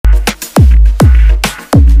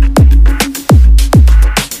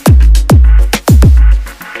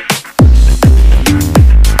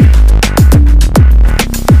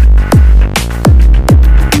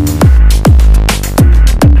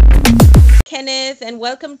Kenneth, and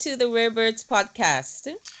welcome to the Rare Birds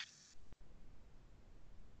podcast.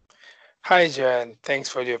 Hi, Joanne. Thanks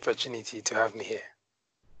for the opportunity to have me here.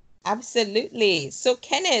 Absolutely. So,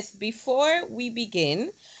 Kenneth, before we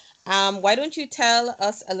begin, why don't you tell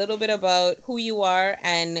us a little bit about who you are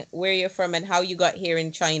and where you're from and how you got here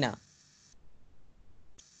in China?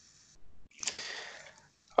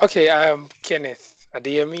 Okay, I'm Kenneth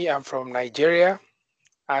Adeyemi. I'm from Nigeria,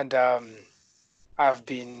 and I've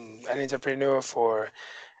been an entrepreneur for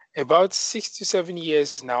about 6 to 7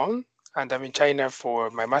 years now. And I'm in China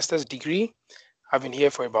for my master's degree. I've been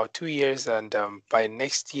here for about 2 years, and by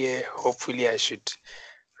next year, hopefully, I should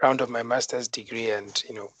round up my master's degree and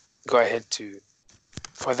go ahead to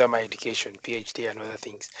further my education, PhD, and other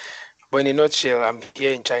things. But in a nutshell, I'm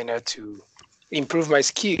here in China to improve my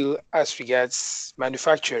skill as regards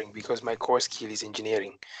manufacturing because my core skill is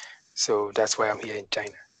engineering. So that's why I'm here in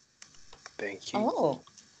China. Thank you. Oh,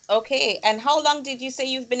 okay. And how long did you say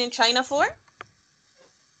you've been in China for?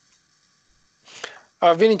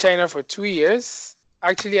 I've been in China for 2 years.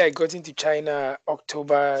 Actually, I got into China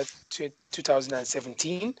October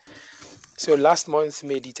 2017. So last month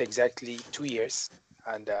made it exactly 2 years.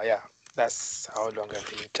 And yeah, that's how long I've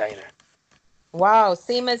been in China. Wow,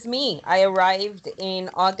 same as me. I arrived in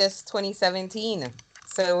August 2017.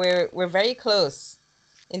 So we're very close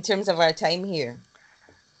in terms of our time here.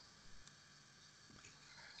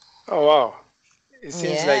 Oh, wow. It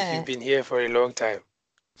seems like you've Yeah. been here for a long time.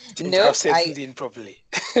 Seem to have Nope, settled in properly.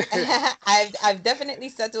 I've definitely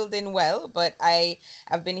settled in well, but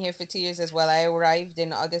I've been here for 2 years as well. I arrived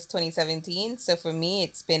in August 2017, so for me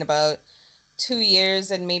it's been about 2 years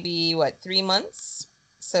and maybe what, 3 months.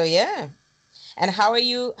 So yeah. And how are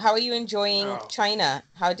you enjoying Oh. China?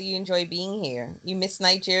 How do you enjoy being here? You miss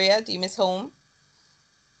Nigeria? Do you miss home?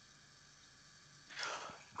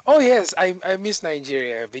 Oh yes, I miss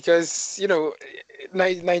Nigeria because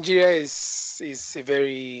Nigeria is a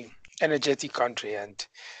very energetic country, and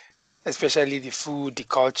especially the food, the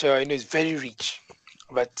culture, is very rich.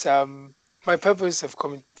 But my purpose of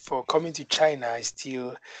coming to China is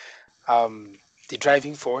still um, the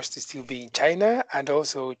driving force to still be in China, and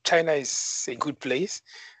also China is a good place.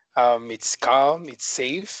 It's calm, it's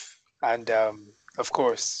safe, and of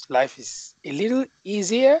course, life is a little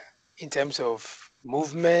easier in terms of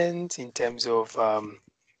movement, in terms of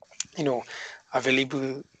you know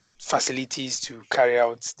available facilities to carry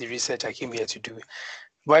out the research I came here to do.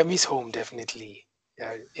 But I miss home definitely.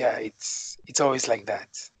 Yeah, it's always like that.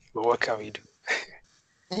 But what can we do?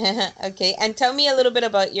 Okay, and tell me a little bit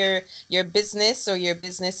about your business or your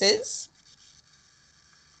businesses.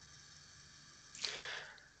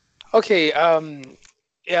 Okay,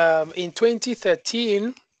 in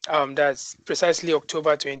 2013, that's precisely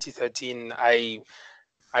October 2013, I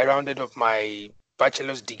rounded up my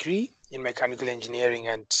bachelor's degree in mechanical engineering,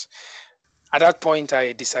 and at that point,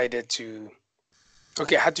 I decided to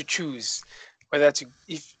okay, I had to choose whether to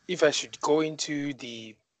if I should go into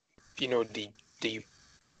the you know the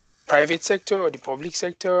private sector or the public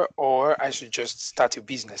sector, or I should just start a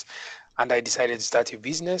business. And I decided to start a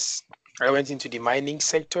business. I went into the mining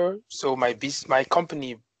sector. So my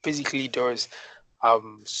company basically does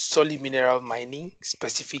solid mineral mining,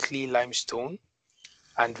 specifically limestone,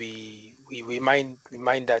 and we mine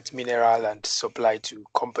that mineral and supply to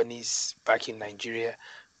companies back in Nigeria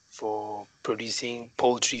for producing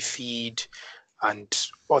poultry feed and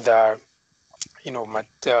other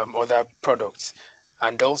other products.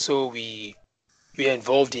 And also we are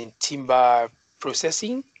involved in timber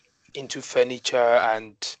processing into furniture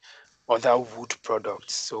and other wood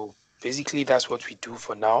products. So basically that's what we do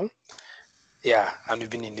for now. Yeah, and we've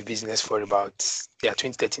been in the business for about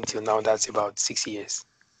 2013 till now. That's about 6 years.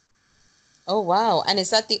 Oh wow. And is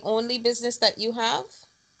that the only business that you have?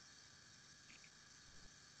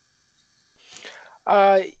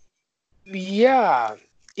 Uh yeah,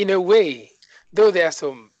 in a way, though there are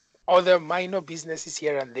some other minor businesses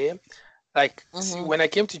here and there. Like Mm-hmm. when I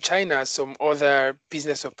came to China, some other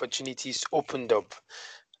business opportunities opened up,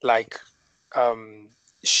 like um,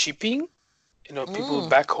 shipping. People Mm.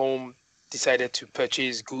 back home decided to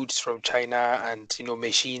purchase goods from China and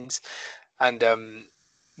machines, and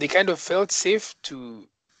they kind of felt safe to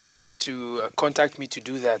contact me to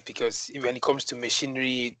do that because when it comes to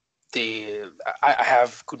machinery, I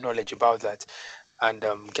have good knowledge about that, and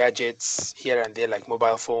gadgets here and there like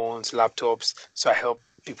mobile phones, laptops. So I help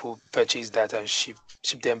people purchase that and ship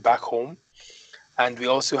them back home. And we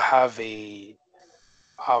also have a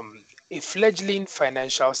fledgling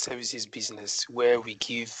financial services business where we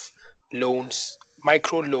give loans,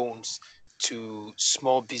 micro loans to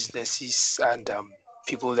small businesses and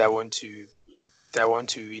people that want to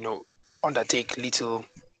undertake little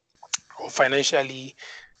or financially,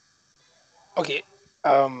 okay,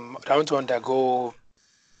 I want to undergo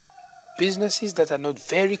businesses that are not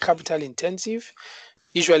very capital intensive.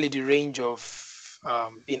 Usually the range of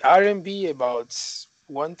in RMB about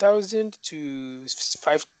 1,000 to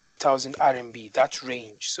 5,000 RMB, that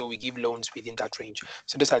range. So we give loans within that range.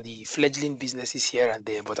 So those are the fledgling businesses here and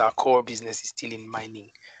there, but our core business is still in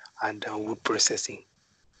mining and wood processing.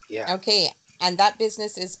 Yeah. Okay, and that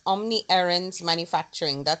business is Omni Errands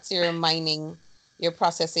Manufacturing. That's your mining, your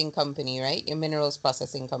processing company, right? Your minerals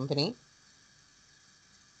processing company.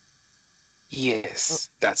 Yes,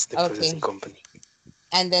 that's the processing Okay. company.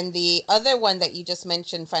 And then the other one that you just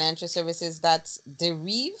mentioned, financial services, that's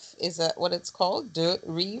Derive. Is that what it's called?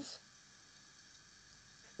 Derive?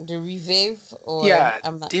 Derive, or Yeah,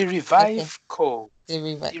 I'm not. the Okay. Revive Co.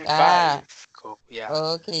 Derive. The Ah, Revive Co. Yeah.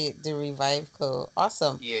 okay. The Revive Co.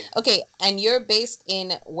 Awesome. Yeah. Okay. And you're based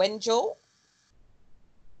in Wenzhou?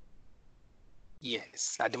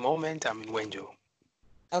 Yes. At the moment, I'm in Wenzhou.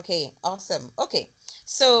 Okay. Awesome. Okay.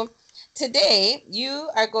 So today you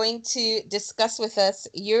are going to discuss with us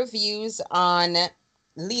your views on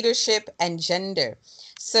leadership and gender.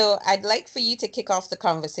 So I'd like for you to kick off the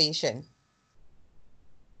conversation.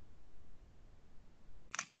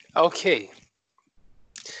 Okay.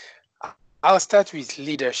 I'll start with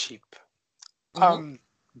leadership. Mm-hmm.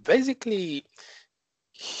 Basically,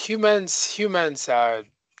 humans are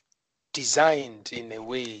designed in a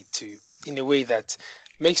way that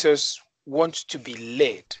makes us want to be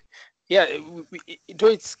led. Yeah, though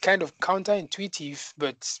it's kind of counterintuitive,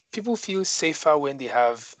 but people feel safer when they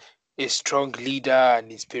have a strong leader,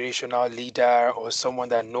 an inspirational leader, or someone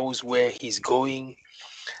that knows where he's going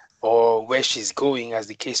or where she's going, as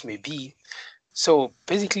the case may be. So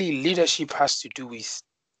basically, leadership has to do with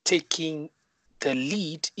taking the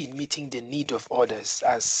lead in meeting the need of others,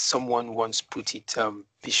 as someone once put it,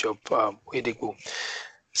 Bishop Oyedepo.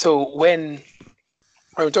 So when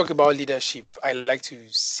we talk about leadership, I like to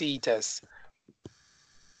see it as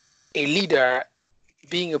a leader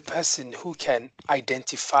being a person who can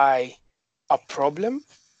identify a problem,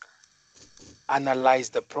 analyze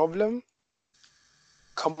the problem,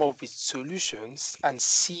 come up with solutions, and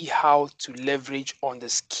see how to leverage on the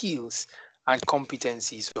skills and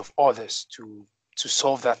competencies of others to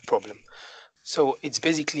solve that problem. So it's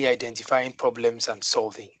basically identifying problems and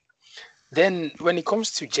solving. Then when it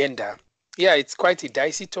comes to gender, yeah, it's quite a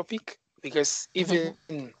dicey topic because even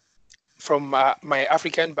from my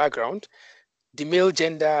African background, the male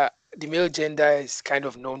gender the male gender is kind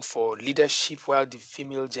of known for leadership, while the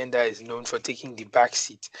female gender is known for taking the back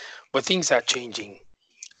seat. But things are changing.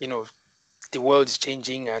 You know, the world is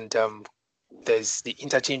changing, and there's the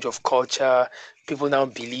interchange of culture. People now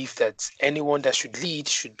believe that anyone that should lead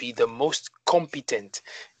should be the most competent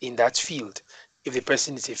in that field. If the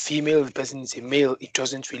person is a female, if the person is a male, it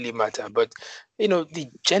doesn't really matter. But the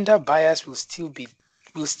gender bias will still be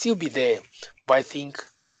there. But I think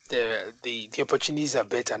the opportunities are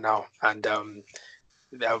better now, and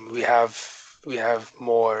we have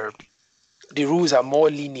more. The rules are more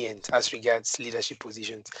lenient as regards leadership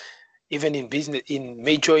positions, even in business, in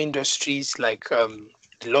major industries like the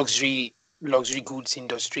luxury goods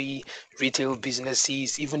industry, retail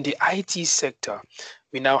businesses, even the IT sector.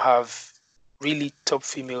 We now have really top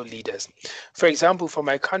female leaders. For example, for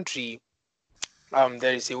my country,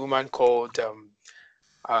 there is a woman called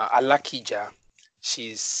Alakija.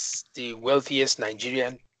 She's the wealthiest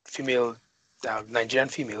Nigerian female,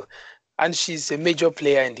 and she's a major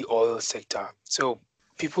player in the oil sector. So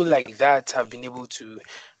people like that have been able to,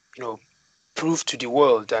 prove to the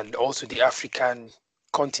world and also the African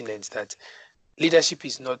continent that leadership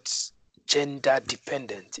is not gender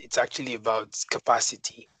dependent. It's actually about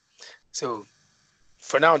capacity. So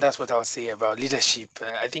for now, that's what I'll say about leadership.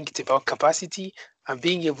 I think it's about capacity and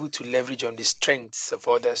being able to leverage on the strengths of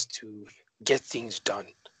others to get things done.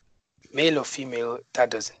 Male or female, that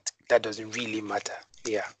doesn't really matter.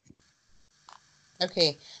 Yeah.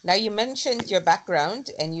 Okay. Now you mentioned your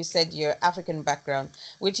background and you said your African background.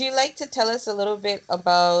 Would you like to tell us a little bit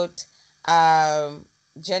about um,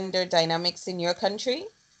 gender dynamics in your country?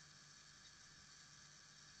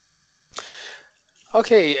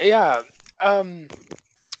 Okay. Yeah. Um,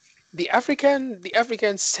 the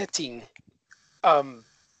African setting um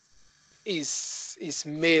is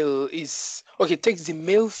male is okay, takes the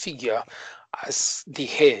male figure as the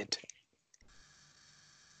head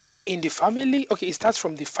in the family. Okay, it starts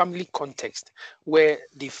from the family context where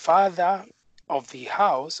the father of the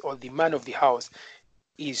house or the man of the house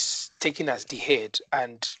is taken as the head,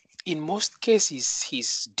 and in most cases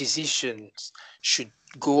his decisions should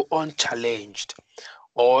go unchallenged.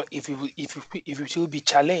 or if it will be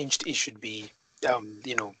challenged, it should be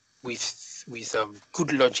with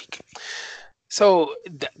good logic. So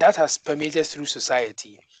that has permeated through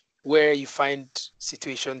society, where you find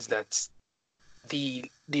situations that the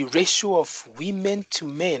ratio of women to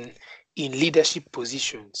men in leadership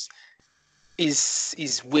positions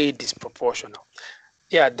is way disproportional.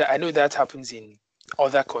 Yeah, I know that happens in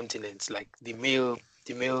other continents, like the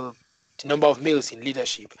number of males in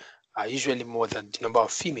leadership are usually more than the number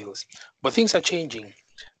of females. But things are changing.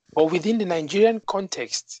 But within the Nigerian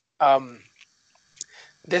context,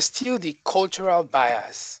 there's still the cultural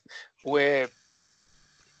bias where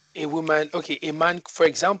a man, for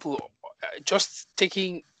example, just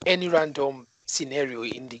taking any random scenario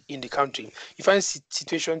in the country, you find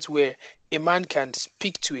situations where a man can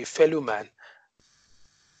speak to a fellow man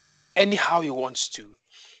anyhow he wants to.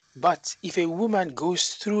 But if a woman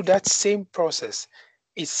goes through that same process,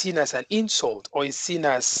 it's seen as an insult, or it's seen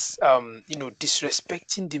as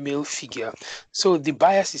disrespecting the male figure. So the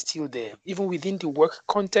bias is still there. Even within the work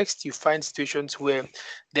context, you find situations where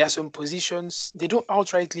there are some positions they don't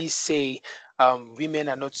outrightly say women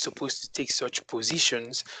are not supposed to take such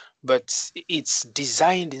positions, but it's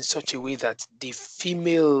designed in such a way that the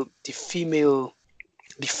females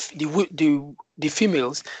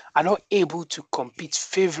are not able to compete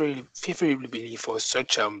favorably for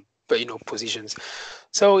such positions.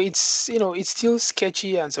 So it's still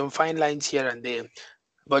sketchy and some fine lines here and there,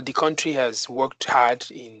 but the country has worked hard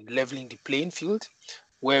in leveling the playing field,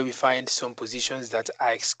 where we find some positions that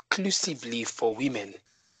are exclusively for women,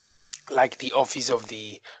 like the office of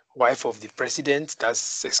the wife of the president,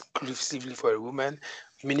 that's exclusively for a woman.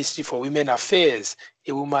 Ministry for Women Affairs,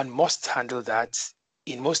 a woman must handle that.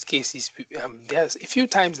 In most cases, there's a few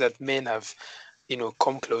times that men have,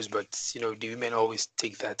 come close, but the women always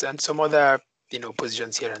take that, and some other,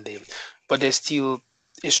 positions here and there. But there's still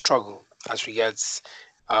a struggle as regards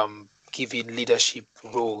giving leadership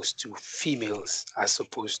roles to females as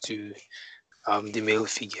opposed to the male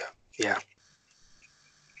figure. Yeah.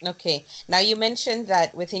 Okay. Now you mentioned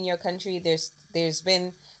that within your country there's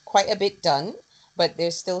been quite a bit done, but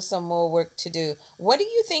there's still some more work to do. What do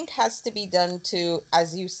you think has to be done to,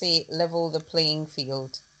 as you say, level the playing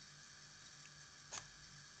field?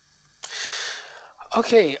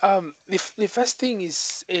 Okay. The first thing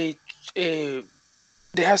is a there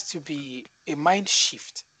has to be a mind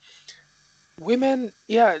shift. Women,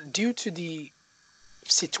 yeah, due to the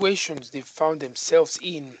situations they found themselves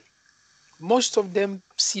in, most of them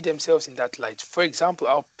see themselves in that light. For example,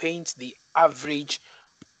 I'll paint the average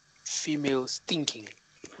female's thinking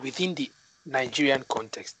within the Nigerian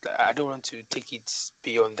context. I don't want to take it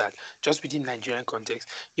beyond that. Just within Nigerian context,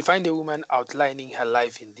 you find a woman outlining her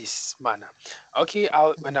life in this manner. Okay,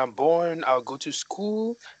 when I'm born, I'll go to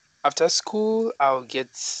school. After school, I'll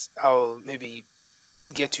maybe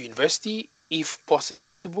get to university if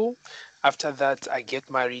possible. After that, I get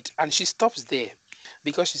married, and she stops there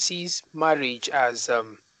because she sees marriage as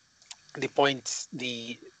the point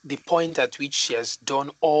at which she has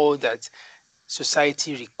done all that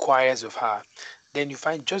society requires of her. Then you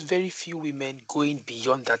find just very few women going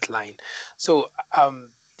beyond that line. So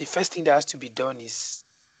the first thing that has to be done is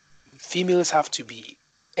females have to be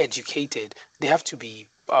educated. They have to be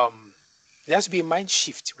there has to be a mind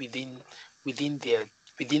shift within their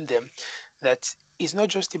within them, that it's not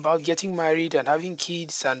just about getting married and having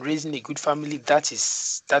kids and raising a good family. That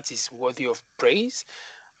is worthy of praise,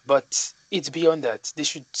 but it's beyond that. They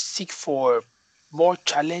should seek for more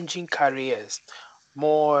challenging careers,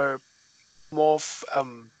 more more f-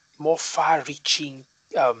 um, more far-reaching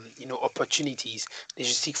opportunities. They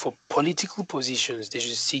should seek for political positions. They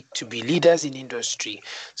should seek to be leaders in industry.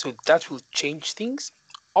 So that will change things.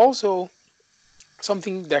 Also,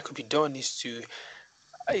 something that could be done is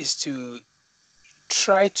to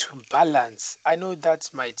try to balance. I know that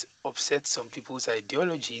might upset some people's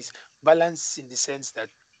ideologies. Balance in the sense that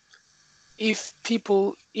if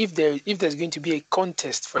there's going to be a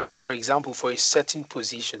contest, for example, for a certain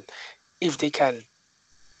position, if they can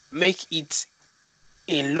make it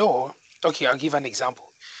a law. Okay, I'll give an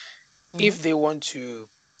example. Mm-hmm. If they want to,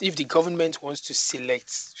 if the government wants to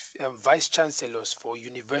select vice chancellors for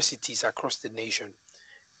universities across the nation,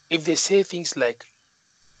 if they say things like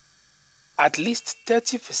at least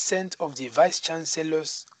 30% of the vice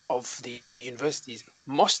chancellors of the universities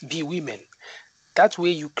must be women, that way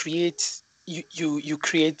you create you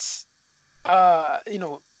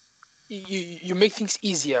make things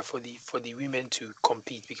easier for the women to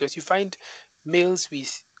compete, because you find males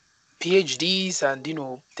with PhDs and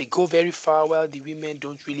they go very far while the women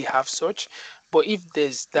don't really have such. But if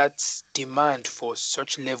there's that demand for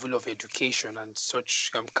such level of education and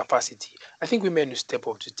such capacity, I think women will step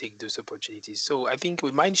up to take those opportunities. So I think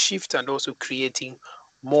with mind shift and also creating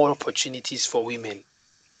more opportunities for women,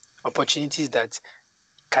 opportunities that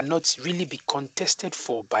cannot really be contested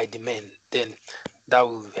for by the men, then that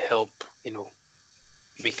will help,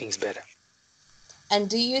 make things better. And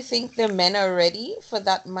do you think the men are ready for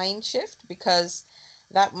that mind shift? Because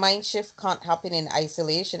that mind shift can't happen in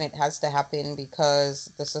isolation. It has to happen because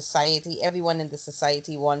the society, everyone in the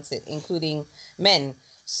society wants it, including men.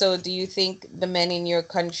 So do you think the men in your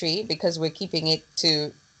country, because we're keeping it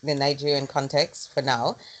to the Nigerian context for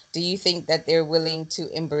now, do you think that they're willing to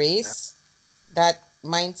embrace that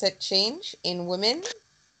mindset change in women?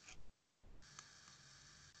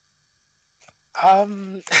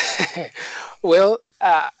 Um, well,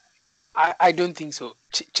 I don't think so.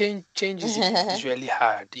 Change is usually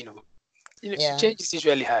hard, Yeah, change is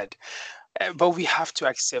usually hard, but we have to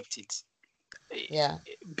accept it. yeah.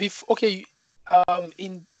 Okay,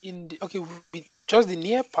 okay, with just the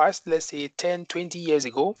near past, let's say 10, 20 years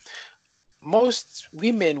ago, most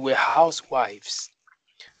women were housewives,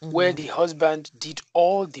 where Mm-hmm. the husband did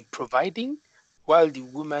all the providing, while the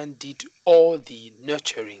woman did all the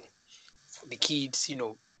nurturing for the kids,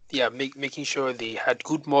 yeah, making sure they had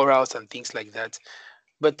good morals and things like that.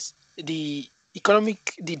 But the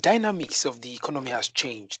dynamics of the economy has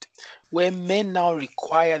changed, where men now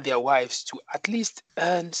require their wives to at least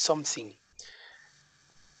earn something.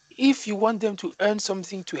 If you want them to earn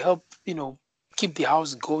something to help, keep the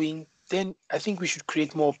house going, then I think we should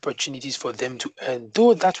create more opportunities for them to earn,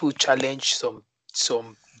 though that will challenge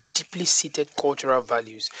some deeply seated cultural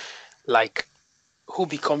values, like who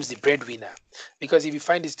becomes the breadwinner. Because if you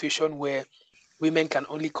find a situation where women can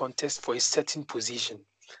only contest for a certain position,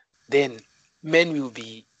 then men will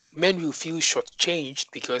be men will feel shortchanged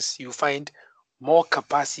because you find more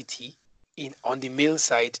capacity in on the male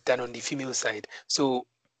side than on the female side. So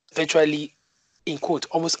virtually, in quote,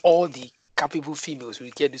 almost all the capable females will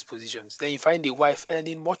get these positions. Then you find a wife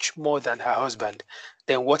earning much more than her husband.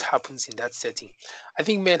 Then what happens in that setting? I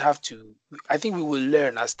think men have to. I think we will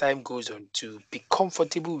learn as time goes on to be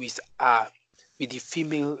comfortable with the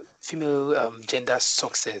female gender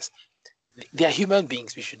success. They are human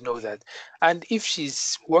beings, we should know that. And if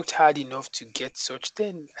she's worked hard enough to get such,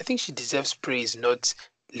 then I think she deserves praise, not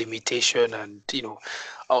limitation and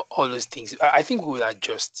all those things. I think we will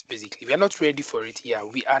adjust. Basically, we are not ready for it. Yeah,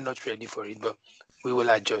 we are not ready for it, but we will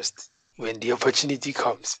adjust when the opportunity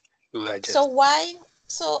comes. We will So adjust. why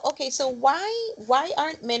so why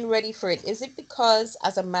aren't men ready for it? Is it because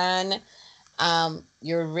as a man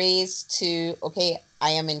you're raised to, okay, I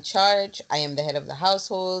am in charge, I am the head of the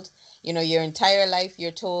household. You know, your entire life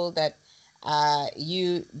you're told that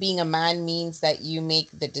you being a man means that you make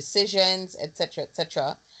the decisions, etc.,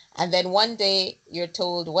 etc. And then one day you're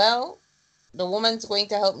told, well, the woman's going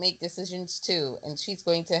to help make decisions too, and she's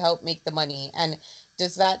going to help make the money. And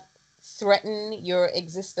does that threaten your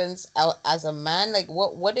existence out as a man? Like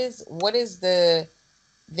what is the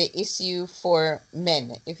issue for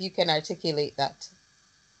men, if you can articulate that?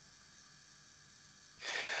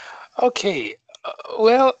 Okay.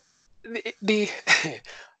 Well, the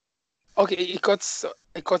okay, it cuts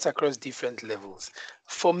across different levels.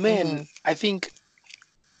 For men, Mm-hmm. I think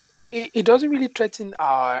it doesn't really threaten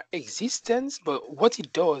our existence, but what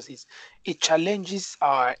it does is it challenges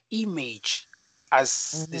our image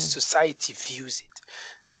as the Mm-hmm. society views it.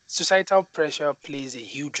 Societal pressure plays a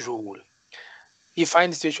huge role. You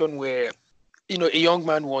find a situation where, a young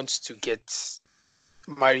man wants to get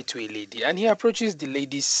married to a lady and he approaches the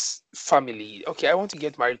lady's family. Okay, I want to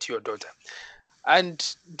get married to your daughter.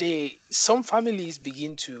 And some families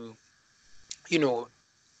begin to, you know,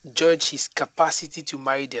 judge his capacity to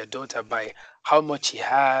marry their daughter by how much he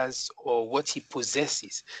has or what he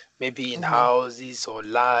possesses, maybe in Mm-hmm. houses or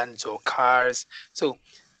lands or cars. So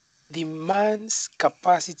the man's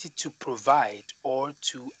capacity to provide or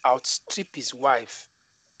to outstrip his wife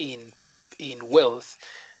in wealth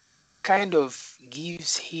kind of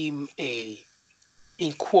gives him in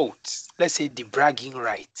quotes, let's say the bragging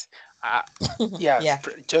right. Uh, yeah, Yeah.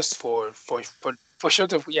 just for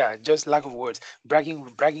short of, yeah, just lack of words,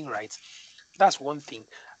 bragging rights. That's one thing.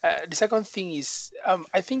 The second thing is,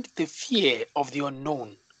 I think the fear of the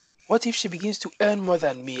unknown. What if she begins to earn more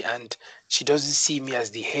than me and she doesn't see me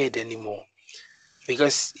as the head anymore?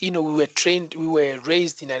 Because we were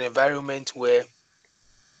raised in an environment where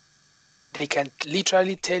they can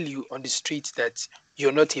literally tell you on the street that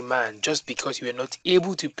you're not a man just because you were not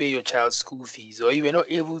able to pay your child's school fees or you were not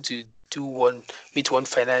able to do one meet one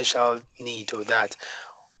financial need or that.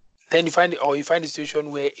 then you find a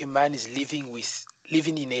situation where a man is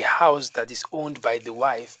living in a house that is owned by the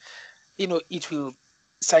wife. It will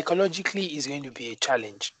psychologically is going to be a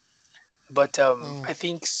challenge. But Mm. I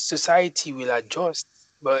think society will adjust.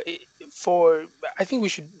 But for I think we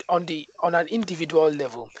should on an individual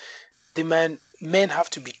level, the men have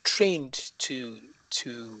to be trained to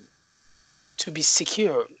to be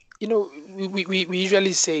secure. We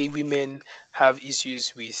usually say women have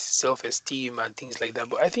issues with self-esteem and things like that,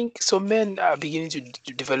 but I think some men are beginning to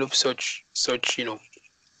develop such such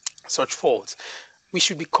faults. We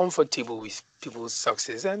should be comfortable with people's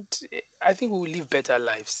success, and I think we will live better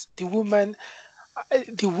lives. The woman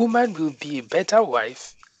will be a better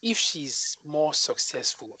wife if she's more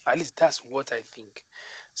successful. At least that's what I think.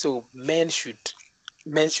 So men should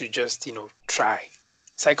just try.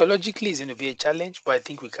 Psychologically, it's going to be a challenge, but I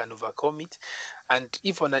think we can overcome it. And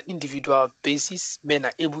if on an individual basis, men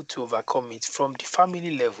are able to overcome it from the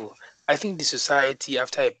family level, I think the society,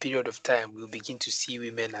 after a period of time, will begin to see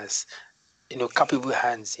women as capable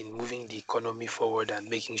hands in moving the economy forward and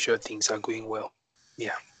making sure things are going well.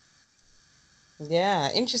 Yeah.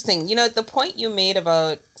 Yeah, interesting. The point you made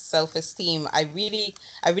about self-esteem, I really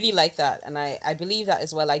like that, and I believe that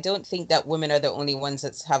as well. I don't think that women are the only ones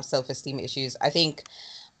that have self-esteem issues. I think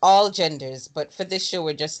all genders, but for this show,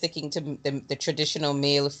 we're just sticking to the traditional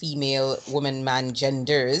male, female, woman, man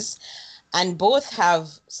genders, and both have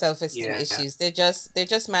self-esteem Yeah. issues. They're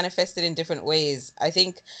just manifested in different ways. I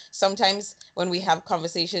think sometimes when we have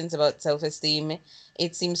conversations about self-esteem,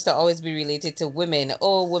 it seems to always be related to women.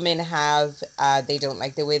 Oh, women have they don't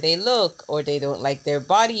like the way they look, or they don't like their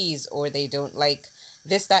bodies, or they don't like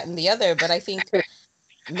this, that, and the other. But I think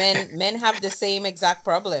men have the same exact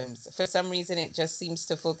problems. For some reason, it just seems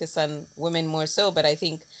to focus on women more so, but I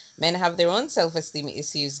think men have their own self-esteem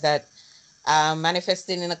issues that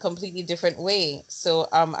manifesting in a completely different way. So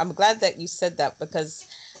I'm glad that you said that, because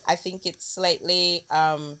I think it's slightly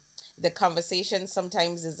the conversation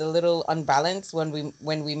sometimes is a little unbalanced when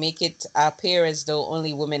we make it appear as though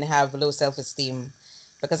only women have low self-esteem,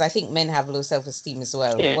 because I think men have low self-esteem as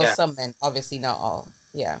well. Well, Yeah. some men, obviously not all.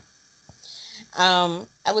 Yeah.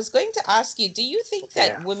 I was going to ask you, do you think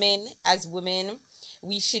that Yeah. as women,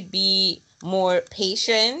 we should be more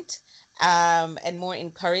patient, and more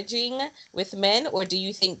encouraging with men, or do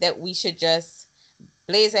you think that we should just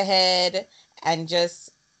blaze ahead and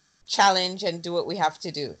just challenge and do what we have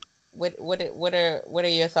to do? What are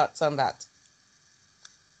your thoughts on that?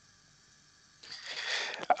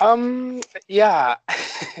 Yeah.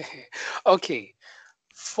 Okay.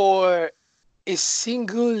 For a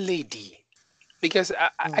single lady, because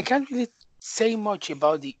I Mm, can't really say much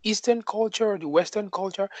about the Eastern culture or the Western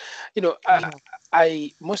culture. You know,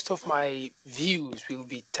 mhm. most of my views will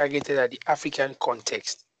be targeted at the African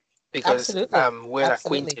context because Absolutely. I'm well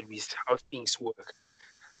Absolutely. acquainted with how things work.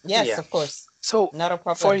 Yes, Yeah. of course. So Not a for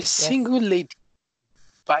problem. a Yes. single lady,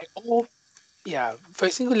 by all yeah, for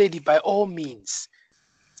a single lady, by all means,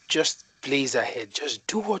 just blaze ahead. Just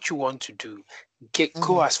do what you want to do.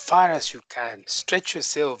 Go Hmm. as far as you can. Stretch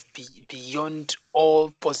yourself beyond all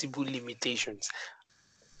possible limitations.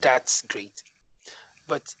 That's great.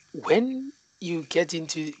 But when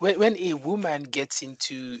a woman gets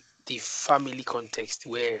into the family context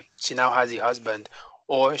where she now has a husband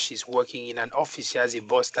or she's working in an office, she has a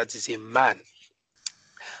boss that is a man,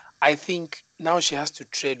 I think now she has to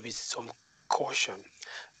tread with some caution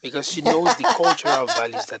because she knows the cultural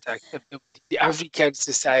values that are acceptable in the African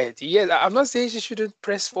society. Yes, I'm not saying she shouldn't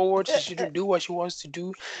press forward, she shouldn't do what she wants to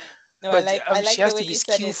do, No, I but like I she like the has way to be you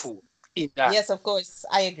said it. skillful in that. Yes, of course.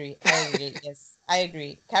 I agree. I agree. Yes, I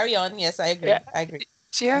agree. Carry on. Yes, I Yeah, agree. I agree.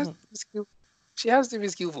 she has Hmm. to be skillful. She has to be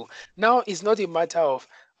skillful. Now it's not a matter of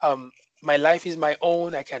um my life is my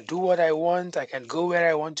own, I can do what I want, I can go where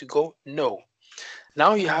I want to go. No.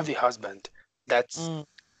 Now you Hmm. have a husband that Mm.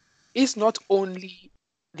 is not only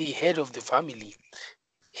the head of the family,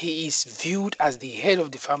 he is viewed as the head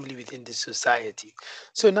of the family within the society.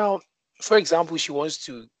 So now, for example, she wants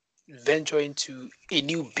to venture into a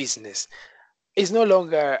new business. It's no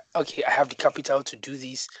longer okay. I have the capital to do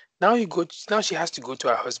this. Now she has to go to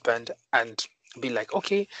her husband and be like,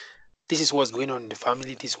 okay, this is what's going on in the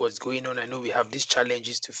family, this is what's going on. I know we have these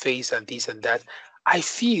challenges to face and this and that. I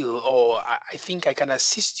feel or I think I can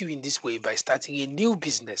assist you in this way by starting a new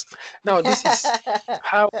business. Now, this is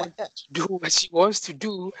how I want to do what she wants to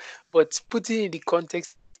do, but putting in the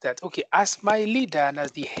context that, okay, as my leader and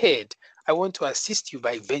as the head, I want to assist you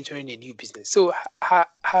by venturing a new business. So her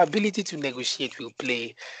ability to negotiate will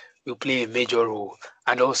play a major role,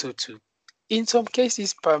 and also to, in some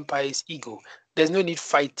cases, pamper his ego. There's no need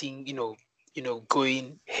fighting,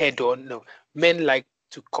 going head on. No, men like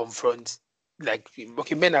to confront. Like,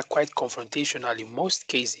 okay, men are quite confrontational in most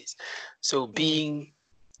cases. So going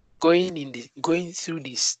through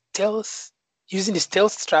the stealth, using the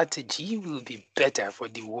stealth strategy will be better for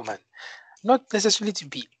the woman. Not necessarily to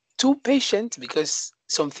be too patient, because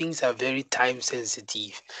some things are very time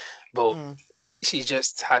sensitive, but Mm, she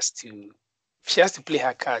has to play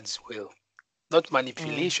her cards well. Not mm,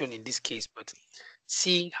 manipulation in this case, but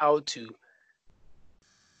seeing how to,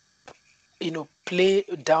 play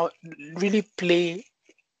down, really play,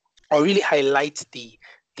 or really highlight the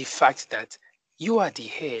fact that you are the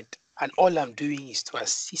head and all I'm doing is to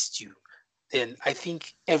assist you. Then I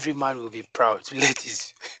think every man will be proud to let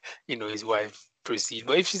his wife proceed.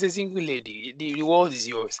 But if she's a single lady, the world is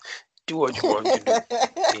yours. Do what you want to do.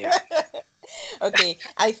 Yeah. Okay,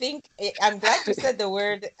 I think I'm glad you said the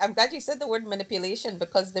word. I'm glad you said the word manipulation,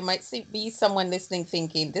 because there might be someone listening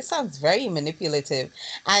thinking this sounds very manipulative,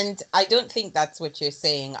 and I don't think that's what you're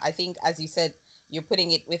saying. I think, as you said, you're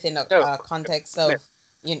putting it within No, a context no. of,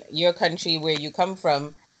 your country, where you come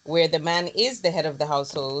from, where the man is the head of the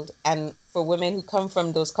household, and for women who come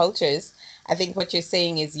from those cultures, I think what you're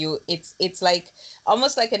saying is it's like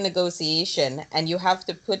almost like a negotiation, and you have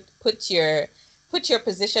to put your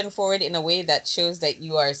position forward in a way that shows that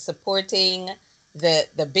you are supporting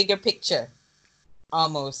the bigger picture,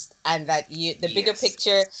 almost, and that the bigger Yes,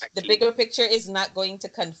 picture the exactly. bigger picture is not going to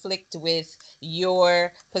conflict with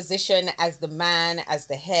your position as the man, as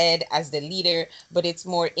the head, as the leader, but it's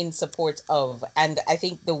more in support of. And I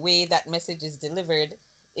think the way that message is delivered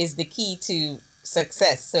is the key to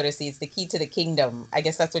success, so to say. It's the key to the kingdom. I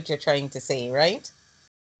guess that's what you're trying to say, right?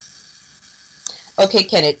 Okay,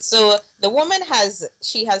 Kenneth. So the woman has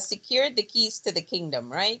secured the keys to the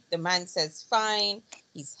kingdom, right? The man says, fine,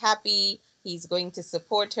 he's happy, he's going to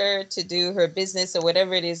support her to do her business or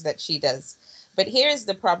whatever it is that she does. But here's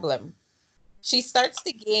the problem. She starts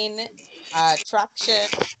to gain traction.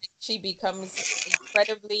 She becomes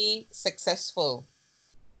incredibly successful.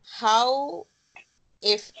 How,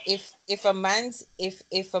 if a man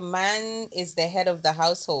is the head of the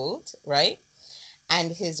household, right?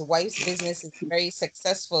 And his wife's business is very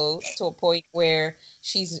successful to a point where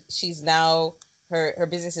she's now, her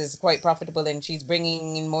business is quite profitable and she's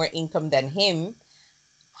bringing in more income than him.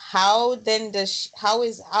 How then does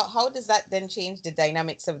how does that then change the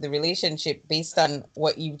dynamics of the relationship based on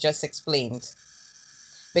what you've just explained?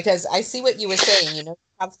 Because I see what you were saying, you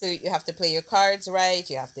have to play your cards right,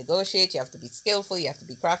 you have to negotiate, you have to be skillful, you have to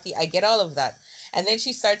be crafty. I get all of that. And then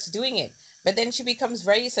she starts doing it. But then she becomes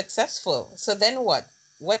very successful. So then what?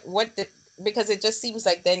 What the, because it just seems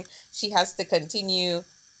like then she has to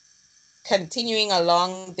continuing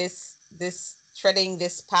along this treading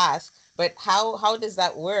this path. But how does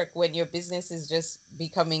that work when your business is just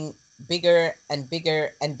becoming bigger and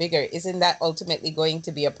bigger and bigger? Isn't that ultimately going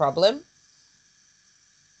to be a problem?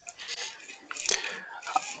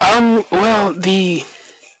 Well, it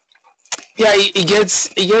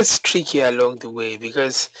gets tricky along the way,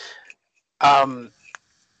 because um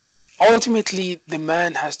ultimately the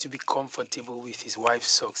man has to be comfortable with his wife's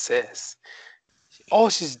success. All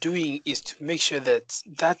she's doing is to make sure that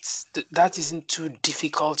isn't too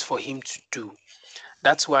difficult for him to do.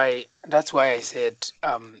 That's why I said,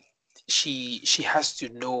 she has to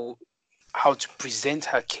know how to present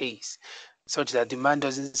her case, such that the man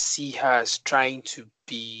doesn't see her as trying to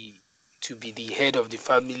be the head of the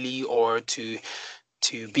family, or to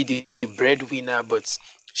be the breadwinner, but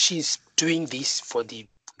she's doing this for the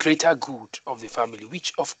greater good of the family,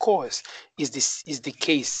 which of course is the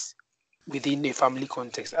case within a family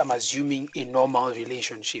context. I'm assuming a normal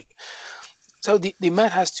relationship. So the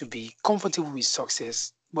man has to be comfortable with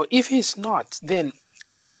success. But if he's not, then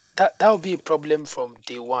that will be a problem from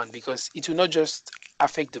day one, because it will not just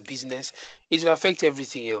affect the business, it will affect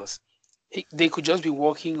everything else. They could just be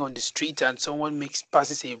walking on the street and someone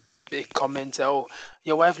passes a comment, oh,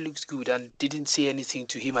 your wife looks good, and didn't say anything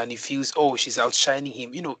to him, and he feels, oh, she's outshining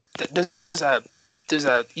him. Those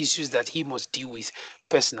are issues that he must deal with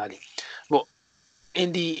personally. But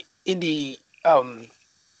in the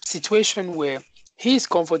situation where he is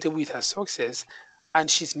comfortable with her success, and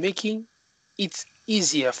she's making it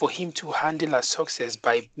easier for him to handle her success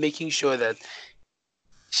by making sure that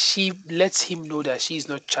she lets him know that she is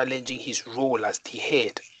not challenging his role as the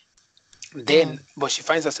head. Mm, But she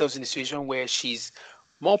finds herself in a situation where she's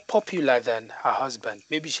more popular than her husband.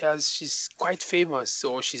 Maybe she's quite famous,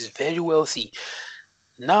 or she's very wealthy.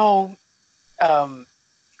 Now, um,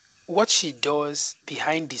 what she does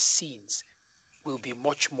behind the scenes will be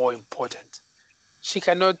much more important. She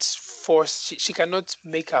cannot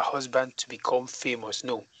make her husband to become famous.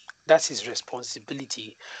 No. That's his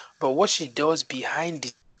responsibility. But what she does behind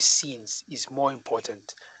the scenes is more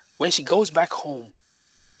important. When she goes back home,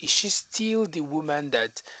 is she still the woman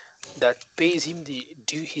that pays him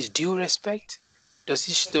his due respect? Does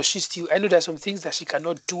she still? I know there's some things that she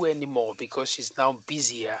cannot do anymore because she's now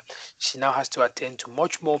busier. She now has to attend to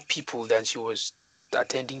much more people than she was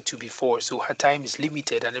attending to before. So her time is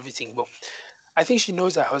limited and everything. But I think she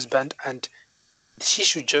knows her husband, and she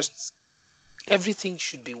should just everything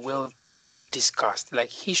should be well discussed. Like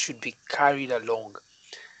he should be carried along.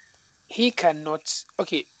 He cannot.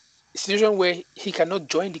 Okay, situation where he cannot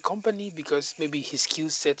join the company because maybe his skill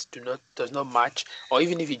set does not match, or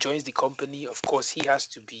even if he joins the company, of course he has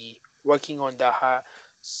to be working under her.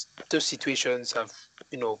 Those situations have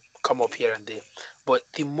come up here and there, but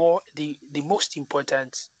the most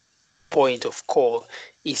important point of call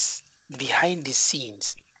is behind the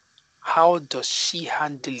scenes. How does she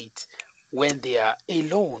handle it when they are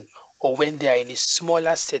alone or when they are in a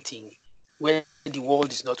smaller setting where the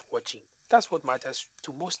world is not watching? That's what matters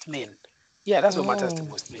to most men. Yeah, that's what matters to Mm,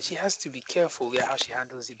 most men. She has to be careful, yeah, how she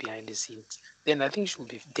handles it behind the scenes. Then I think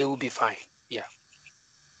they will be fine. Yeah.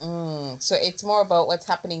 so it's more about what's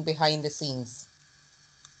happening behind the scenes.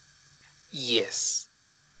 Yes.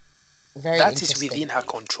 Very That is interesting. within her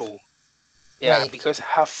control. Yeah, Right. because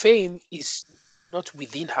her fame is not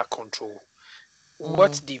within her control.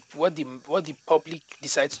 What Mm, the public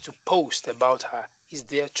decides to post about her is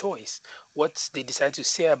their choice. What they decide to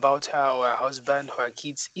say about her or her husband or her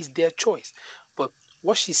kids is their choice. But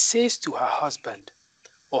what she says to her husband,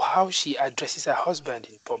 or how she addresses her husband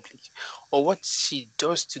in public, or what she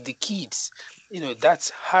does to the kids, that's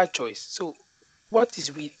her choice. So what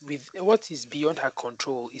is beyond her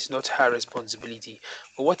control is not her responsibility,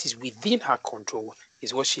 but what is within her control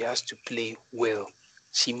is what she has to play well.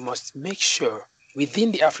 She must make sure,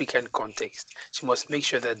 within the African context, she must make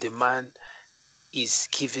sure that the man is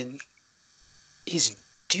given his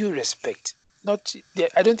due respect. Not,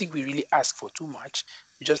 I don't think we really ask for too much.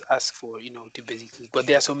 We just ask for the basic things. But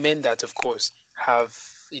there are some men that, of course, have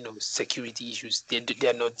security issues. They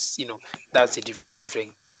are not that's a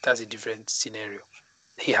different scenario.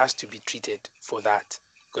 He has to be treated for that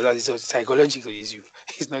because that is a psychological issue.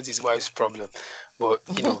 It's not his wife's problem, but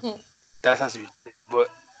that has to be. But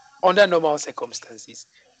under normal circumstances,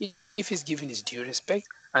 if he's given his due respect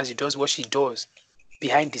and she does what she does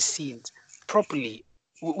behind the scenes properly,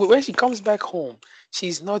 when she comes back home,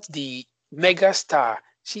 she's not the mega star.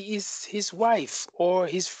 She is his wife or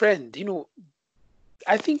his friend.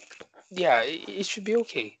 I think, yeah, it should be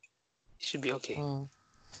okay. It should be okay. mm.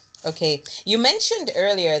 Okay. You mentioned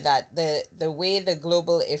earlier that the way the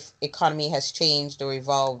global if economy has changed or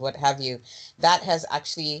evolved, what have you, that has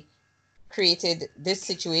actually created this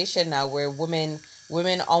situation now where women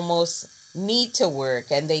almost need to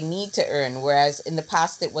work and they need to earn, whereas in the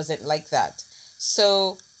past it wasn't like that.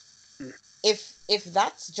 So Mm, if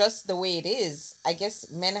that's just the way it is, I guess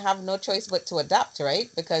men have no choice but to adapt, right?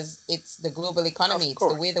 Because it's the global of economy, it's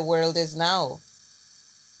the way course. the world is now.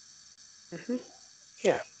 Hmm.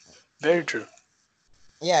 Yeah, very true.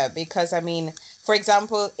 Yeah, because I mean, for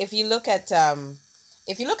example, if you look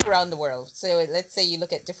around the world, so let's say you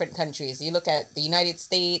look at different countries, you look at the United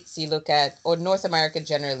States, you look at or North America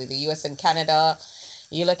generally, the US and Canada,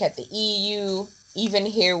 you look at the EU, even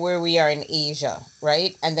here where we are in Asia,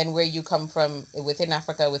 right? And then where you come from within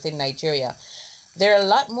Africa, within Nigeria. There are a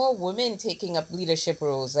lot more women taking up leadership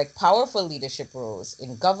roles, like powerful leadership roles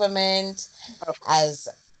in government, Of course. as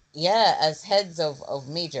yeah, as heads of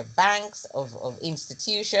major banks, of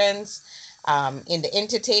institutions, in the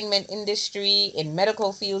entertainment industry, in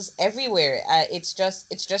medical fields, everywhere. It's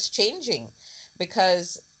just changing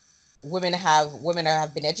because women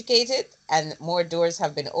have been educated and more doors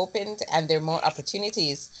have been opened and there are more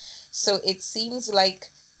opportunities. So it seems like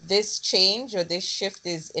this change or this shift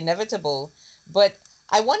is inevitable. But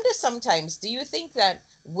I wonder sometimes, do you think that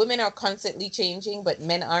women are constantly changing but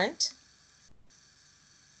men aren't?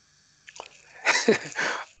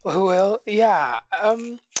 Well, yeah.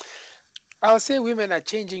 I'll say women are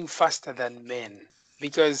changing faster than men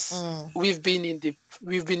because Mm, we've been in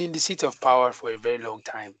the seat of power for a very long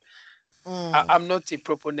time. mm, I'm not a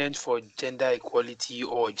proponent for gender equality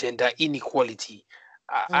or gender inequality.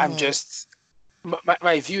 I'm mm, just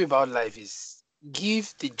my view about life is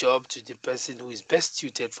give the job to the person who is best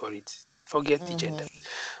suited for it. Forget the gender. mm,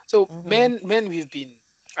 So mm, men,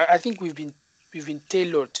 I think we've been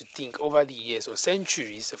tailored to think over the years or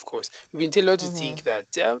centuries, of course, we've been tailored to mm, think that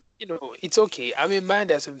it's okay. I'm a man.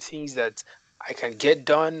 There's some things that I can get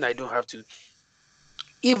done. I don't have to,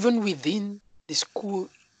 even within the school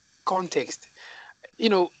context. You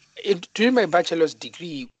know, during my bachelor's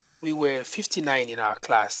degree. we were 59 in our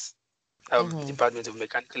class, Mm-hmm. Department of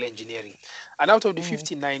Mechanical Engineering, and out of the Mm-hmm.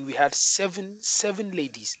 59, we had seven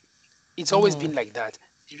ladies. It's always Mm-hmm. been like that.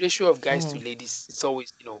 The ratio of guys to Mm-hmm. ladies, it's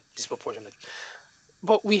always, disproportionate.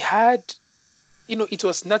 But we had, it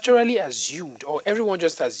was naturally assumed, or everyone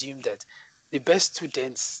just assumed that the best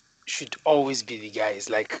students should always be the guys.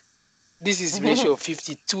 Like, this is ratio of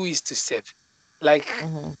 52:7. Like,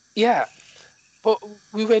 Mm-hmm. yeah. But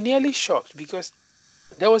we were nearly shocked because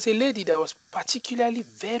there was a lady that was particularly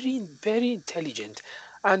very, very intelligent.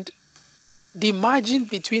 And the margin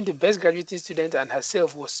between the best graduating student and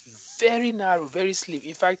herself was very narrow, very slim.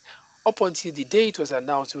 In fact, up until the day it was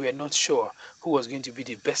announced, we were not sure who was going to be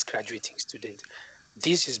the best graduating student.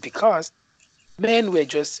 This is because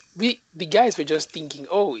the guys were just thinking,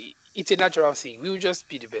 oh, it's a natural thing. We will just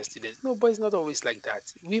be the best students. No, but it's not always like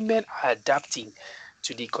that. Women are adapting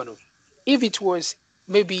to the economy. If it was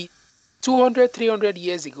maybe 200, 300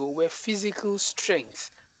 years ago, where physical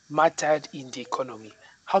strength mattered in the economy,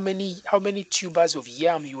 how many tubers of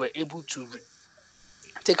yam you were able to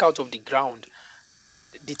take out of the ground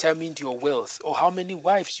determined your wealth, or how many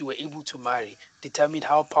wives you were able to marry determined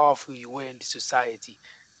how powerful you were in the society.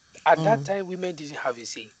 At that time, women didn't have a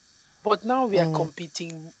say, but now we are Mm-hmm.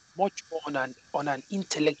 competing much more on an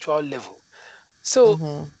intellectual level. So,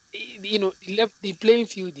 Mm-hmm. the playing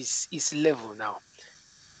field is level now.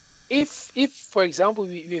 If for example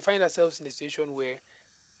we find ourselves in a situation where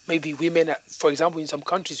maybe for example, in some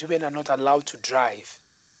countries, women are not allowed to drive,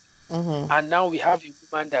 Mm-hmm. and now we have a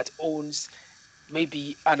woman that owns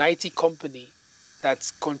maybe an IT company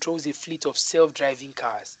that controls a fleet of self-driving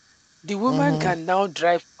cars. The woman Mm-hmm. can now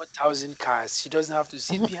drive 1,000 cars. She doesn't have to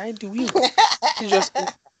sit behind the wheel. She just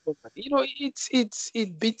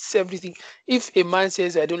it beats everything. If a man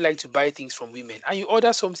says, I don't like to buy things from women, and you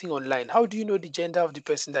order something online, how do you know the gender of the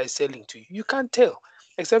person that is selling to you? You can't tell,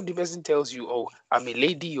 except the person tells you, oh, I'm a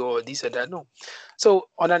lady or this or that. No. So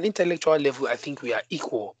on an intellectual level, I think we are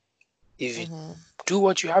equal. If you Mm-hmm. do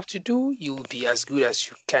what you have to do, you'll be as good as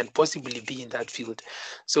you can possibly be in that field.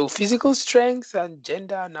 So physical strength and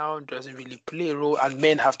gender now doesn't really play a role, and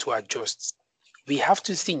men have to adjust. We have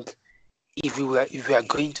to think if we are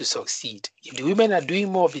going to succeed. If the women are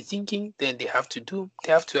doing more of the thinking, then they have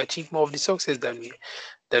to achieve more of the success than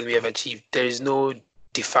we have achieved. There is no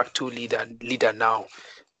de facto leader now.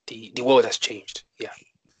 The world has changed. Yeah.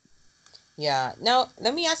 Yeah. Now,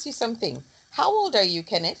 let me ask you something. How old are you,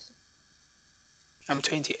 Kenneth? I'm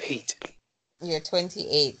 28. You're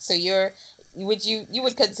 28. So you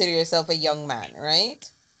would consider yourself a young man, right?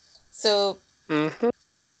 So Hmm.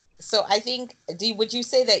 so I think would you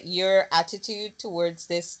say that your attitude towards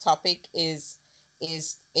this topic is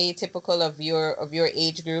atypical of your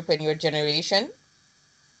age group and your generation?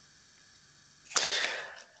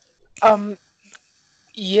 Um,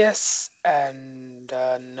 yes and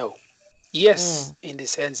no. Yes, Mm, in the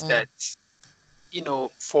sense mm, that,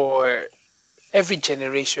 for every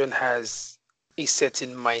generation has a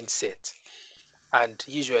certain mindset, and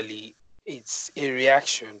usually it's a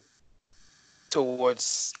reaction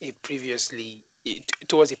towards a previous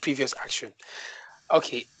action.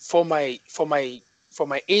 Okay, for my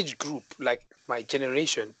age group, like my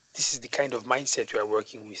generation, this is the kind of mindset we are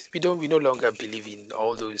working with. We no longer believe in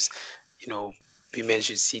all those, you know women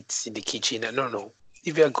should sit in the kitchen. No, no.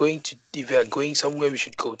 If we are going somewhere, we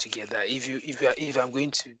should go together. If I'm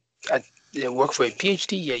going to work for a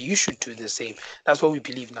PhD, yeah, you should do the same. That's what we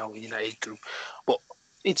believe now within our age group. But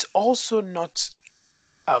it's also not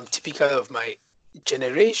typical of my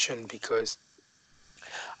generation, because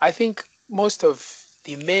I think most of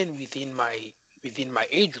the men within my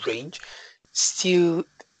age range still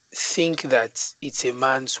think that it's a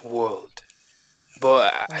man's world.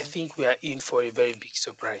 But I mm. think we are in for a very big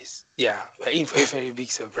surprise. Yeah, we're in for a very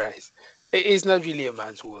big surprise. It's not really a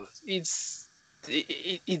man's world. It's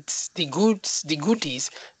the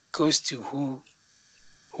goodies goes to who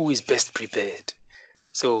is best prepared.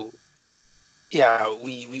 So yeah,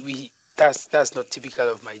 that's not typical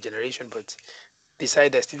of my generation, but the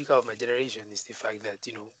side that's typical of my generation is the fact that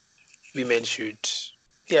women should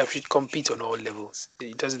compete on all levels.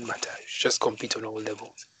 It doesn't matter. You should just compete on all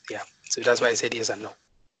levels. Yeah. So that's why I said yes and no.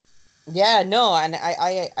 Yeah, no, and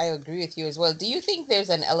I agree with you as well. Do you think there's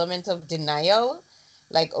an element of denial?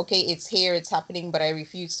 Like, okay, it's here, it's happening, but I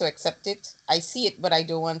refuse to accept it. I see it, but I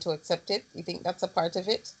don't want to accept it. You think that's a part of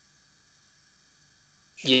it?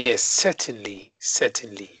 Yes, certainly,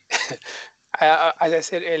 certainly. As I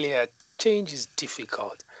said earlier, change is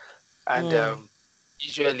difficult, and Mm,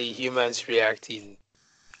 usually humans react in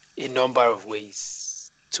a number of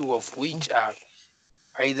ways. Two of mm, which are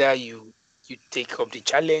either you you take up the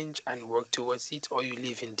challenge and work towards it, or you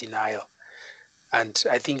live in denial. And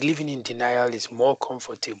I think living in denial is more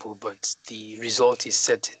comfortable, but the result is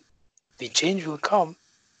certain. The change will come,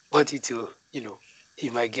 but it will,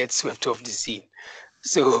 you might get swept off the scene.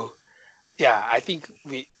 So yeah, I think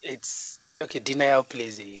it's okay. Denial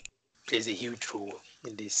plays a huge role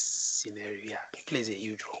in this scenario. Yeah, it plays a